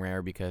getting medium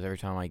rare because every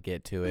time I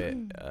get to it,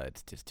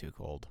 it's just too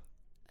cold.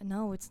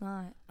 No, it's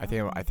not. I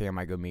think I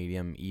might go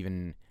medium.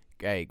 Even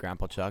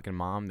Grandpa Chuck and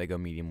Mom, they go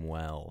medium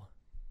well.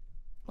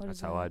 What That's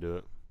is how that? I do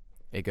it.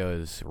 It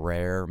goes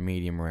rare,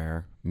 medium,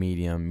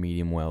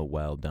 medium well,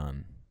 well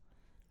done.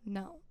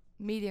 No,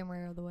 medium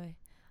rare all the way.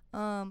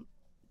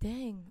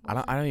 Dang. I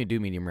don't even do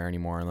medium rare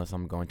anymore unless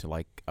I'm going to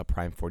like a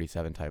Prime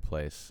 47 type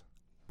place,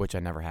 which I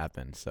never have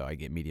been. So I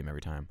get medium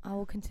every time. I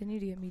will continue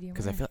to get medium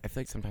Because rare. I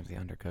feel like sometimes they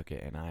undercook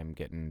it and I'm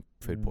getting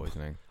food Mm.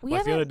 poisoning. we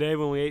Like the other haven't. day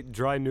when we ate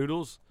dry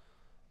noodles,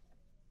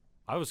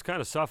 I was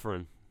kind of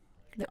suffering.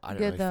 I Good didn't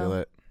really though. feel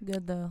it.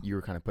 Good though. You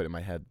were kind of putting it in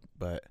my head,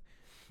 but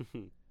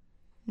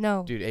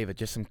No. dude, Ava,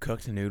 just some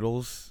cooked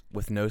noodles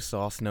with no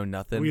sauce, no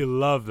nothing. We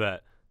love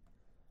that.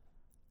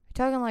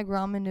 You're talking like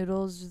ramen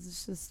noodles,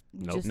 just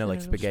Nope. just no, the like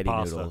noodles? spaghetti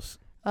Pasta. noodles.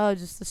 Oh,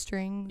 just the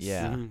strings.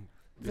 Yeah. Mhm.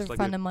 They're Just like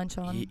fun a, to munch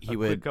on. He a quick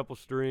would, couple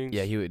strings.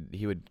 yeah, he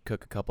would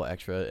cook a couple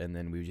extra, and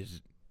then we would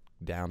just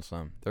down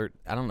some.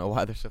 I don't know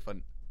why they're so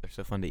fun. They're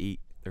so fun to eat.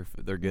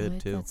 They're good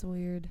What? too. That's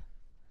weird.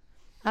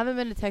 I haven't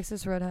been to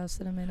Texas Roadhouse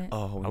in a minute.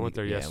 Oh, we I went need-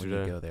 there yeah, We yesterday.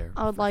 need to go there.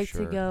 I would for like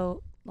sure. to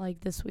go like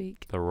this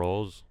week. The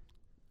rolls.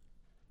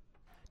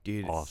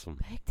 Dude, Awesome.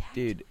 Big Daddy.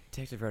 dude,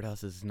 Texas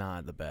Roadhouse is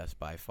not the best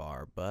by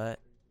far, but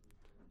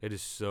It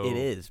is so. it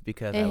is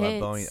because It I love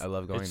hits. going. I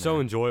love going. It's there. so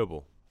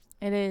enjoyable.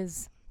 It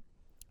is.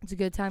 It's a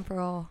good time for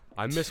all.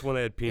 I miss when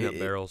they had peanut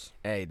barrels.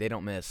 Hey, they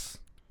don't miss.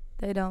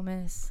 They don't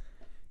miss.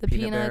 The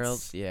Peanut peanuts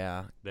barrels,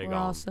 yeah. They were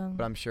gone.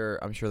 But awesome.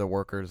 I'm sure the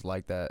workers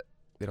like that.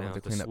 They don't I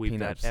have to have clean up sweep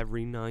peanuts that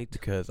every night.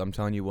 because I'm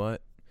telling you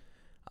what,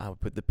 I would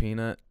put the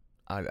peanut,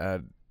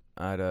 I'd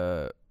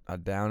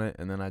down it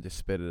and then I just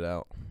spit it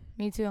out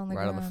Me too on the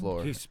right ground. on the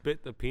floor. He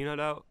spit the peanut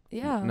out.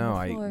 Yeah. on No,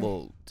 the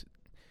floor.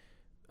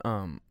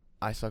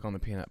 I suck on the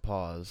peanut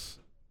paws,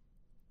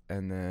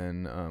 and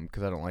then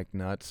 'cause I don't like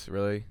nuts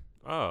really,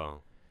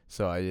 Oh.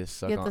 so I just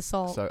suck Get on the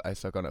salt. I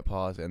suck on it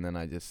paws, and then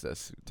I just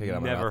take it out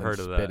of my Never mouth heard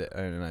and of spit that.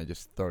 it, and then I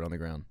just throw it on the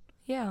ground.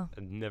 Yeah.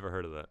 I've never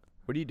heard of that.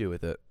 What do you do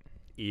with it?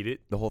 Eat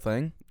it. The whole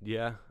thing?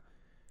 Yeah.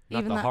 Not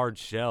Even the that- hard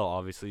shell,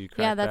 obviously. You crack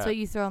Yeah, that's that. what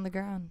you throw on the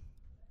ground.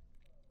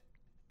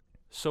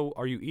 So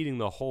are you eating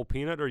the whole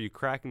peanut, or are you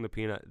cracking the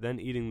peanut, then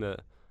eating the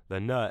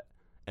nut,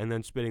 and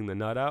then spitting the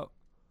nut out?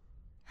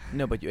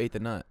 No, but you ate the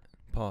nut.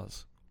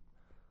 Pause.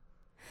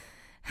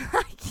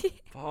 I can't.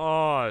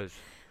 Pause.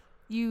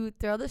 You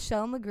throw the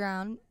shell on the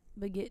ground,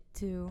 but get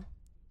to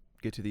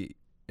Get to the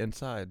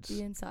insides.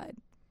 the inside.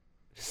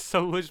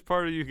 So which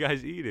part are you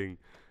guys eating?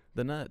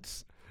 The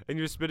nuts. And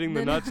you're spitting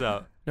the The nuts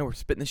out. No, we're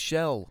spitting the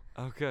shell.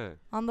 Okay.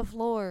 On the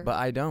floor. But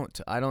I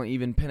don't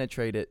even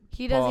penetrate it.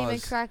 He doesn't even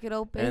Pause. crack it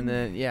open. And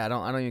then I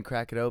don't even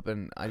crack it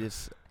open.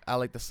 I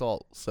like the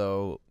salt,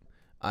 so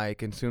I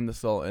consume the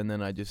salt and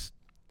then I just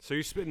So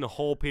you're spitting the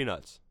whole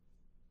peanuts?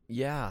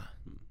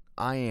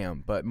 I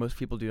am, but most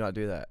people do not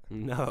do that.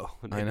 No.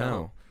 I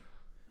know.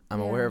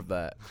 I'm aware Yeah. of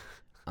that.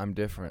 I'm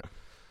different.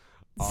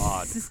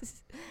 Odd.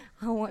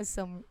 I want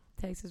some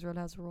Texas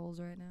Roadhouse rolls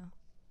right now.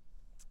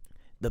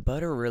 The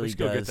butter really should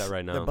go does. get that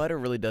right The now. butter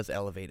really does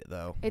elevate it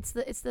though. It's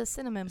the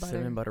cinnamon butter.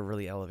 Cinnamon butter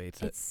really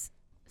elevates it. It's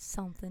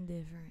something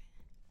different.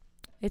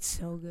 It's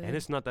so good. And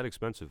it's not that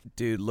expensive.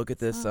 Dude, look at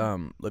this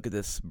Oh. look at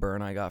this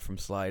burn I got from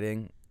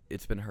sliding.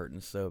 It's been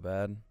hurting so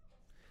bad.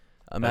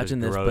 is Imagine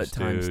this gross, but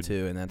times dude.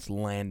 2, and that's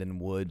Landon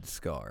Wood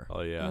scar.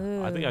 Oh, yeah.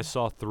 I think I Ugh.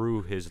 saw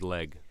through his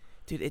leg.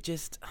 Dude,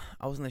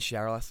 I was in the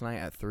shower last night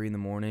at 3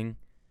 a.m,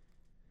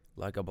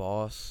 like a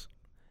boss.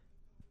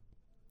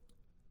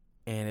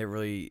 And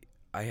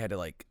I had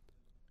to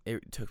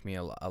it took me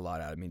a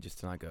lot out of me just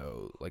to not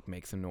go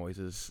make some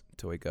noises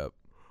to wake up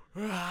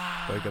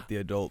the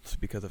adults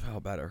because of how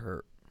bad it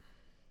hurt.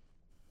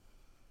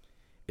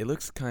 It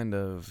looks kind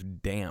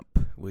of damp,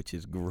 which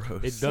is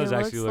gross. It does It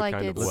actually looks look like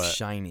kind of It looks wet.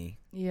 shiny.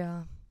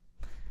 Yeah.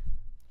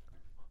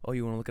 Oh,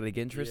 you want to look at it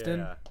again, Tryston?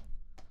 Yeah.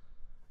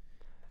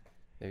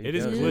 There you It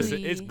is go.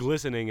 Ooh. it's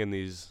glistening in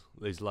these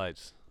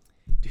lights.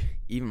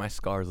 Even my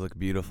scars look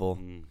beautiful.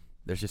 Mm.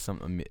 There's just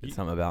something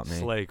about me.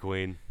 Slay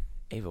queen.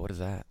 Ava, what is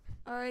that?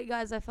 All right,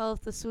 guys. I fell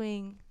off the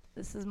swing.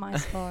 This is my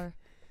scar.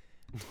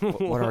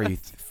 What are you,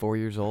 4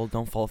 years old?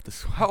 Don't fall off the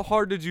swing. How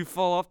hard did you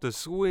fall off the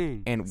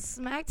swing? And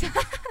Smacked.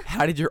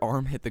 how did your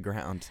arm hit the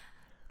ground?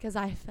 Because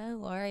I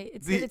fell. All right.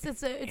 It's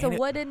a and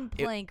wooden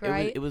plank,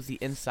 right? It was the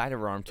inside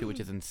of her arm too, which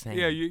is insane.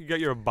 Yeah, you got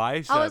your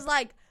bicep. I was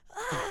like,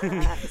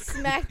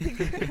 smack the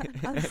ground.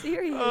 I'm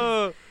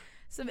serious.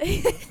 So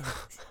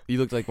You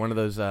looked like one of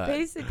those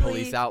basically,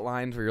 police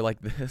outlines where you're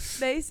like this.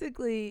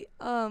 basically,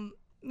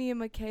 me and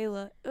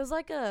Michaela, it was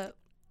like a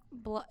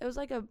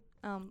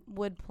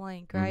wood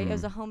plank, right? It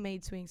was a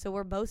homemade swing, so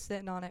we're both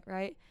sitting on it,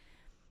 right?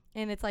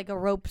 And it's like a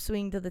rope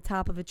swing to the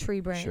top of a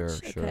tree branch. Sure.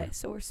 Okay,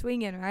 so we're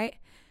swinging, right?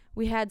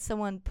 We had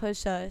someone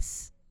push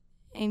us,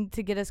 and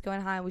to get us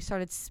going high, we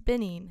started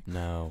spinning.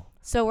 No.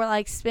 So we're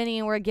like spinning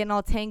and we're getting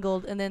all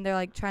tangled, and then they're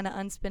like trying to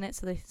unspin it,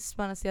 so they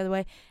spun us the other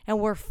way, and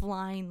we're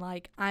flying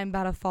like I'm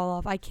about to fall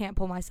off. I can't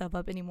pull myself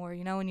up anymore,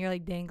 you know, when you're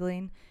like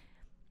dangling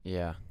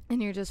Yeah.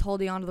 and you're just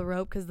holding onto the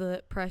rope because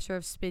the pressure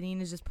of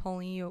spinning is just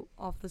pulling you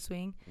off the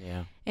swing.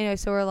 Yeah. Anyway,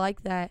 so we're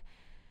like that,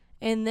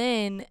 and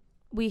then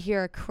we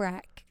hear a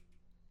crack,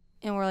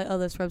 and we're like, oh,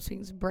 this rope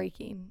swing's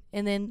breaking,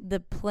 and then the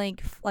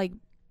plank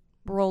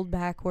rolled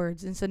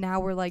backwards, and so now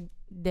we're like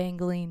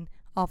dangling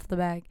off the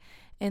back,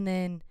 and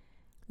then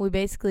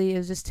it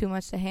was just too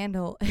much to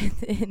handle, and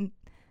then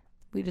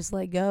we just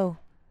let go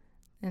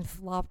and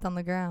flopped on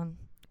the ground.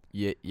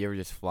 You ever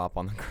just flop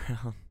on the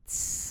ground?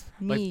 It's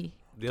Like- me.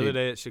 The other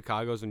day at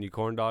Chicago's when you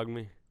corn dogged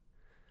me,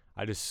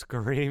 I just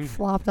screamed.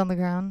 Flopped on the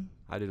ground.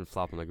 I didn't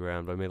flop on the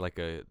ground, but I made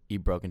I You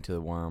broke into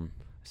the worm.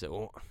 said,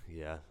 oh,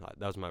 yeah,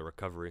 that was my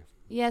recovery.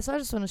 Yeah, so I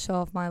just want to show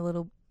off my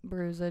little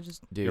bruise I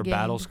just Dude, Your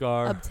battle gained,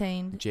 scar.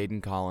 obtained.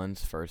 Jaden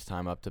Collins, first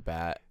time up to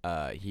bat,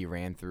 he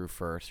ran through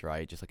first,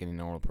 right, just like any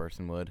normal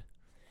person would.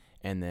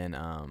 And then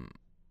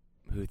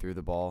who threw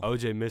the ball?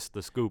 OJ missed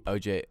the scoop.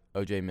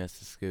 OJ missed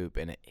the scoop,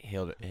 and it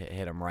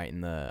hit him right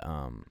in the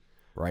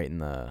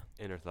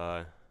Inner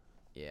thigh.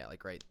 yeah,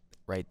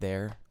 right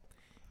there.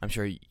 I'm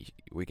sure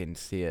we can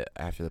see it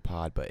after the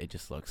pod, but it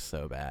just looks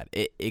so bad.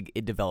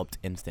 It developed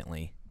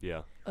instantly.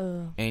 Yeah.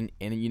 And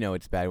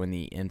it's bad when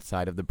the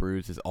inside of the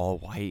bruise is all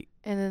white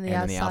And then and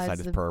then the outside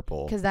is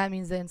purple. because that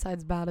means the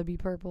inside's about to be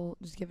purple.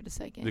 Just give it a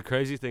second. The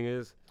crazy thing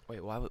is,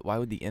 Wait, why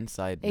would the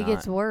inside It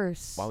gets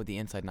worse why would the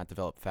inside not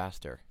develop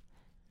faster?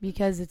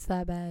 because it's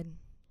that bad.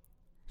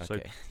 So-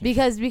 Okay.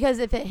 Because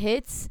if it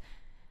hits,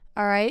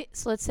 all right.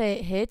 So let's say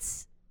it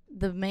hits,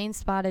 the main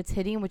spot it's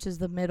hitting, which is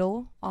the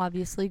middle,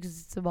 obviously,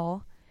 because it's a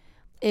ball,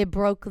 it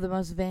broke the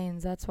most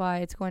veins. That's why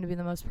it's going to be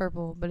the most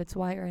purple, but it's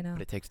white right now.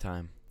 But it takes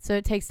time. So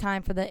it takes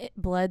time for the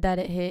blood that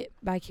it hit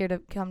back here to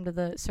come to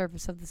the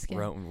surface of the skin.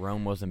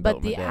 Rome wasn't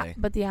built in a day.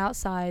 But the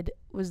outside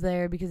was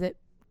there because it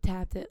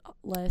tapped it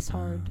less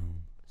hard.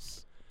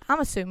 I'm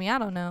assuming. I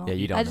don't know. Yeah,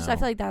 you don't I know. feel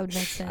like that would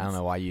make sense. I don't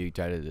know why you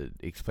try to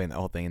explain the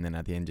whole thing and then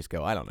at the end just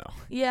go, I don't know.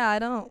 Yeah, I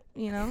don't.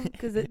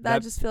 Because I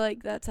just feel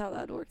like that's how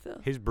that would work, though.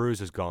 His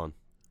bruise is gone.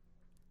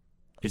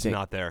 It's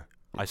not there.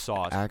 I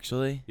saw it.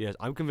 Actually? Yes,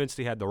 I'm convinced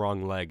he had the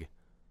wrong leg.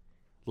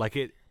 Like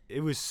it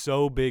was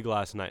so big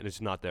last night and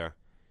it's not there.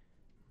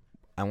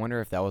 I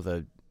wonder if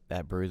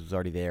that bruise was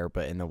already there,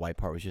 but in the white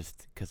part was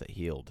just because it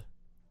healed.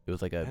 It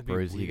was like a That'd be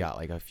bruise he weird. got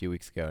like a few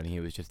weeks ago, and he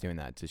was just doing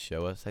that to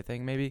show us, I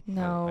think, maybe.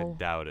 No. I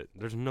doubt it.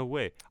 There's no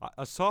way.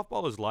 A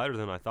softball is lighter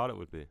than I thought it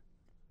would be.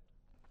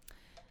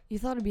 You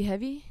thought it'd be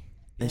heavy?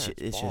 Yeah,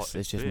 It's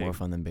just more big.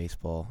 fun than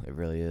baseball. It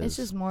really is. It's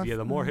just more Yeah,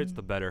 the more hits, fun.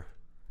 the better.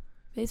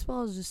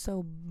 Baseball is just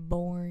so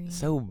boring.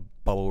 so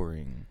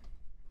boring.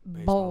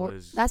 Baseball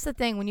is- That's the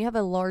thing. When you have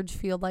a large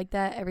field like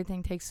that,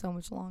 everything takes so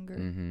much longer.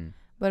 Mm-hmm.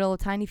 But a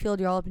tiny field,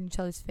 you're all up in each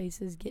other's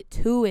faces. Get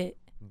to it.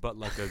 But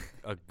like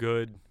a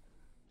good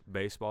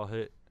baseball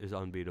hit is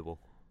unbeatable.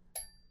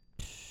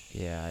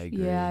 Yeah, I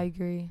agree. Yeah, I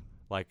agree.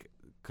 Like,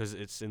 because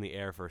it's in the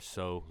air for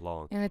so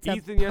long. And it's a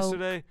Ethan poke.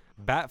 yesterday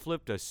bat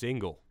flipped a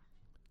single.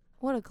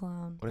 What a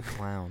clown. What a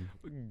clown.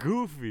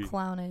 Goofy.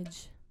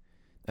 Clownage.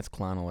 That's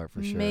clown alert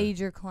for sure.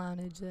 Major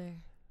clownage there.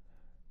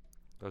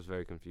 That was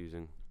very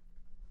confusing.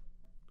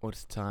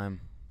 What's the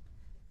time?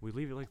 We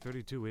leave at like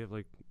 32. We have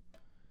like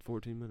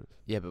 14 minutes.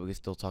 Yeah, but we can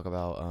still talk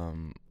about,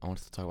 I want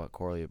to talk about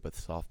Corley with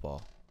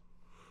softball.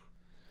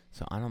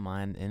 So I don't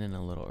mind ending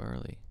a little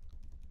early.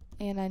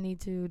 And I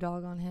need to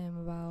dog on him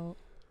about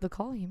the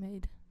call he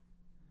made.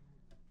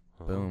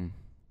 Boom.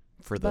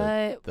 For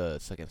But the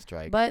second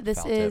strike. this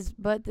foul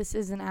tip.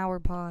 is an hour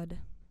pod.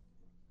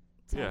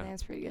 So Yeah. I think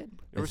that's pretty good.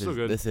 We're This still is-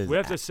 good. this is We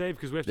have a- to save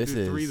because we have to this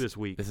do 3 is- this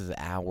week. This is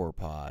our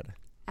pod.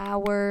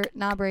 Our,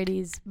 not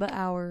Brady's, but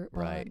our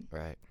pod.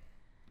 Right.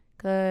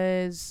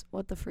 'Cause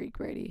what the freak,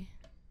 Brady?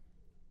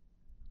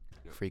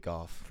 Freak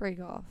off. Freak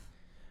off.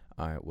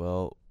 All right.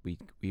 Well, we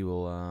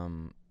will.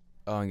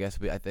 Oh, I guess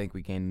I think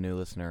we gained a new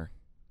listener.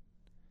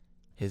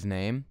 His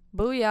name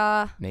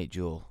Booyah. Nate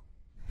Jewell.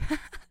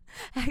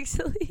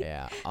 Actually.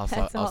 Yeah. That's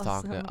I was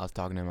talking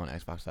awesome. to him on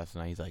Xbox last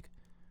night. He's like,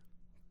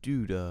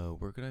 "Dude,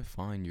 where can I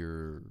find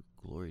your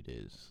glory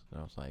days?" And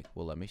I was like,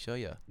 "Well, let me show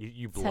you."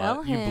 You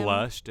Tell him.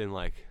 blushed and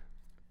like,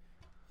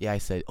 Yeah, I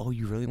said, "Oh,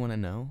 you really want to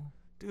know?"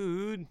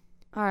 dude.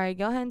 All right,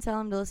 go ahead and tell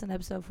him to listen to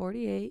episode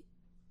 48.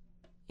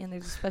 And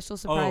there's a special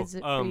surprise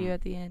for you at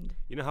the end.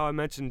 You know how I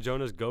mentioned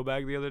Jonah's go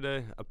bag the other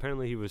day?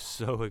 Apparently he was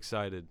so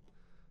excited.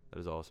 That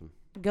is awesome.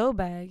 Go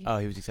bag. Oh,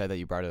 he was excited that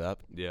you brought it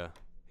up. Yeah.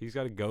 He's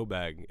got a go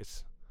bag.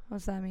 It's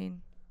What's that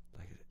mean?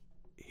 like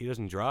he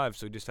doesn't drive,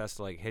 so he just has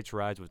to like hitch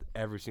rides with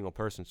every single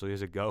person. So he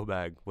has a go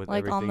bag with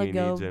Like everything on the he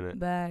go needs in it.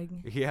 bag.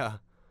 Yeah.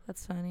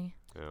 That's funny.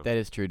 Yeah. That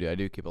is true, dude. I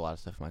do keep a lot of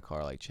stuff in my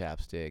car, like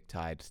chapstick,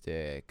 Tide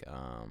stick,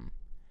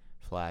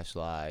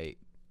 flashlight.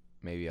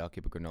 Maybe I'll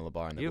keep a granola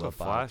bar in the You have a glove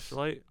box.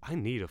 flashlight? I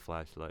need a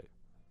flashlight.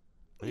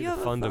 I need You the have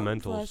a phone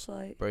fundamentals.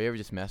 flashlight. Bro, you ever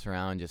just mess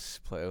around and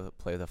just play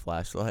with a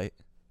flashlight?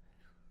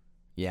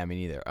 Yeah, me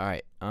neither. All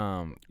right.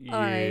 Yeah.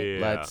 Alright.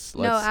 Let's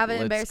No, I have an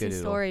let's embarrassing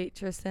skedaddle. story,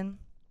 Tryston.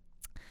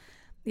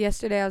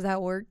 Yesterday I was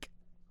at work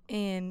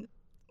and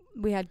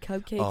we had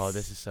cupcakes. Oh,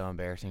 this is so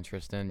embarrassing,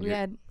 Tryston. we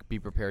had Be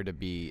prepared to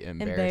be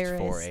embarrassed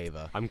for Embarrassed.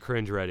 Ava. I'm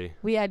cringe ready.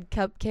 we had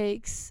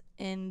cupcakes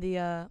in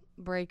the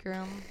break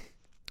room,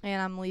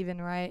 and I'm leaving,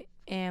 right?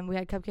 And we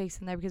had cupcakes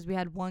in there because we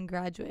had one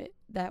graduate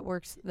that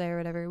works there or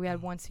whatever. We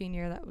had one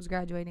senior that was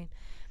graduating.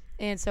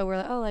 And so we're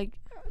like, oh, like,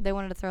 they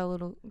wanted to throw a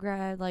little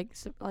grad, like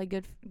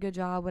good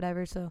job,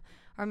 whatever. So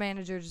our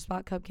manager just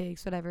bought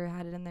cupcakes, whatever,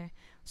 had it in there.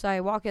 So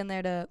I walk in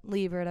there to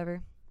leave or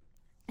whatever.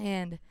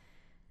 And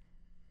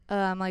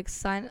I'm like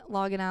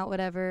logging out,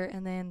 whatever.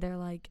 And then they're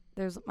like,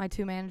 there's my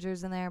 2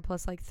 managers in there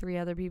plus like 3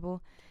 other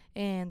people.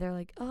 And they're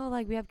like, oh,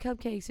 like, we have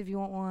cupcakes if you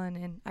want one.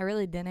 And I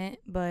really didn't,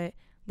 but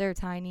they're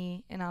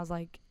tiny. And I was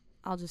like,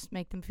 I'll just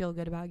make them feel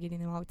good about getting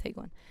them. I'll take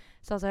one.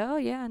 So I was like, oh,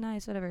 yeah,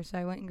 nice, whatever. So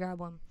I went and grabbed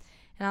one.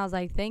 And I was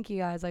like, thank you,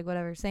 guys, like,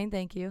 whatever, saying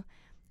thank you.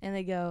 And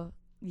they go,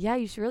 yeah,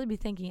 you should really be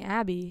thanking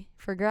Abby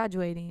for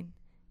graduating.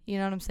 You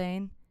know what I'm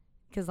saying?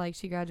 Because, like,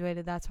 she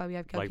graduated. That's why we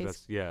have cupcakes. Like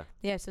that's yeah.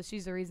 Yeah, so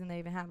she's the reason they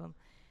even have them.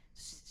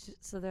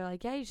 So they're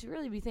like, yeah, you should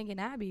really be thanking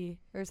Abby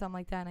or something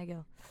like that. And I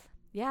go,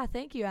 yeah,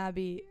 thank you,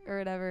 Abby, or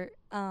whatever,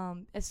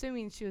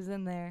 assuming she was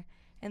in there.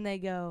 And they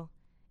go,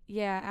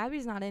 yeah,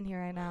 Abby's not in here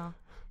right now.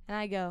 And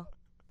I go,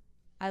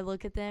 I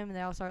look at them, and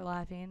they all start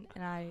laughing.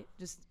 And I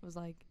just was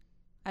like,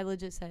 I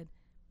legit said,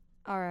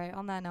 all right,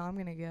 on that note, I'm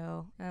going to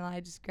go. And I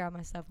just grabbed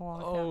my stuff and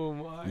walked out. Oh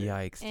my.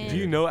 Yikes, And- Do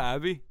you know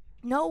Abby?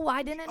 No,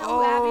 I didn't know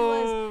who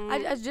Abby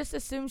was. I just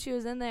assumed she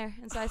was in there.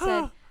 And so I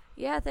said,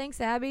 yeah, thanks,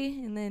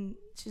 Abby. And then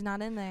she's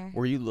not in there.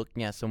 Were you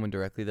looking at someone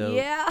directly though?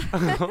 Yeah.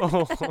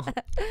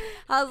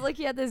 I was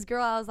looking at this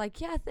girl. I was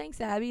like, yeah, thanks,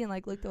 Abby, and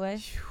like looked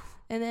away.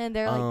 And then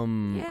they're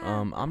like,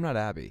 yeah. I'm not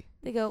Abby.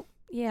 They go,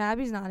 yeah,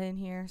 Abby's not in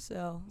here,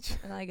 so.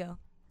 And I go,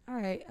 all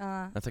right.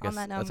 That's like on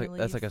that note,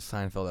 that's like a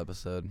Seinfeld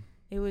episode.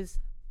 It was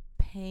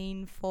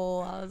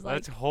painful. I was like,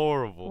 That's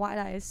horrible. why'd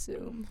I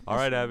assume? All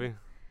right, Abby.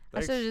 I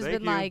should have just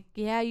been like,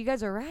 yeah, you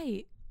guys are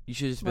right. You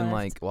should have just been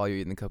like, while you're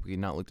eating the cupcake,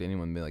 not looked at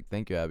anyone and be like,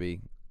 thank you,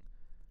 Abby.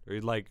 Or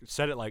you'd like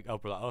said it like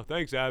upper, like, oh,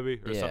 thanks, Abby,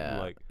 or something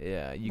like.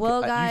 Yeah.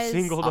 Well, could, guys,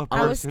 you singled a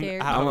I was person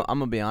scared. out. I'm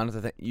gonna be honest.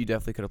 I think you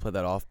definitely could have played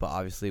that off, but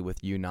obviously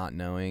with you not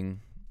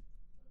knowing,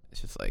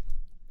 it's just like.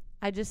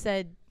 I just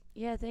said,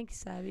 yeah,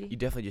 thanks, Abby. You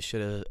definitely just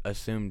should have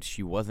assumed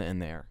she wasn't in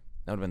there.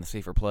 That would have been the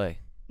safer play.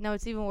 No,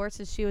 it's even worse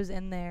is she was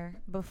in there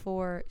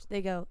before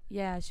they go,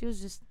 yeah, she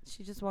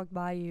just walked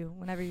by you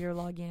whenever you're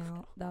logging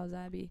out. That was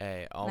Abby.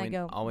 Hey, And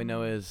all we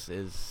know is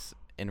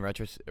in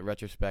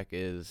retrospect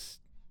is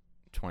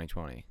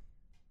 2020.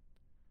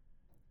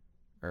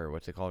 Or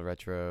what's it called?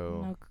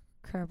 Retro. No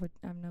crap.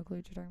 I have no clue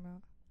what you're talking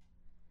about.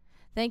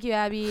 Thank you,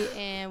 Abby,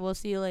 and we'll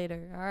see you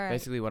later. All right.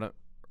 Basically, what I'm.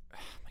 Oh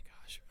my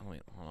gosh.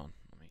 Wait, hold on.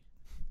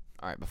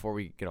 All right, before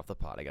we get off the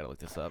pod, I gotta look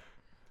this up.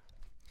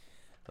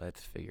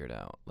 Let's figure it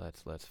out.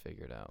 Let's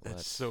figure it out.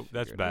 That's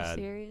Are bad.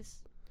 you serious?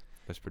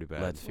 That's pretty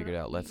bad. Let's figure it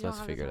out. Let's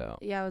figure it out.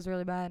 Yeah, it was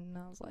really bad, and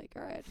I was like,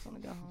 all right, I just want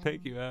to go home.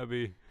 Thank you,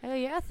 Abby. I go,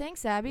 yeah,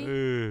 thanks, Abby.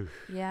 Ugh.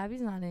 Yeah,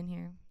 Abby's not in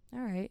here.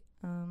 All right.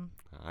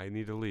 I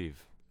need to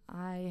leave.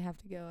 I have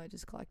to go. I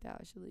just clocked out.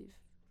 I should leave.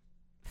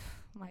 Oh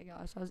my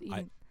gosh, I was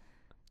eating.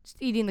 Just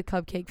eating the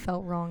cupcake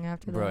felt wrong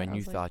after that. Bro, and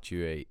you thought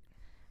you ate.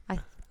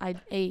 I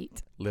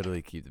ate.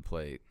 Literally keep the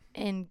plate.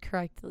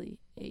 Incorrectly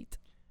ate.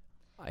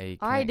 All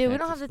right, dude. We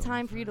don't have the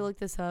time for you to look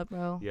this up,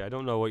 bro. Yeah, I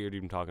don't know what you're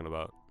even talking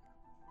about.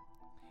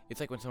 It's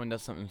like when someone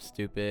does something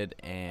stupid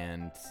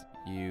and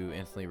you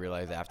instantly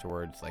realize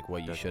afterwards like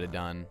what you should have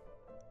done.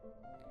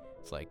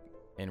 It's like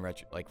in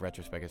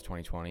retrospect is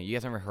 2020. You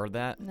guys ever heard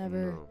that?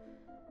 Never. No.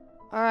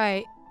 All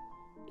right,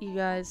 you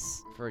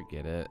guys.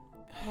 Forget it.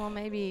 Well,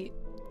 maybe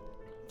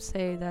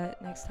say that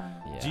next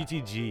time. Yeah.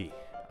 GTG.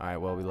 All right,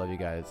 well, we love you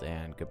guys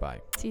and goodbye.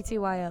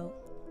 TTYL.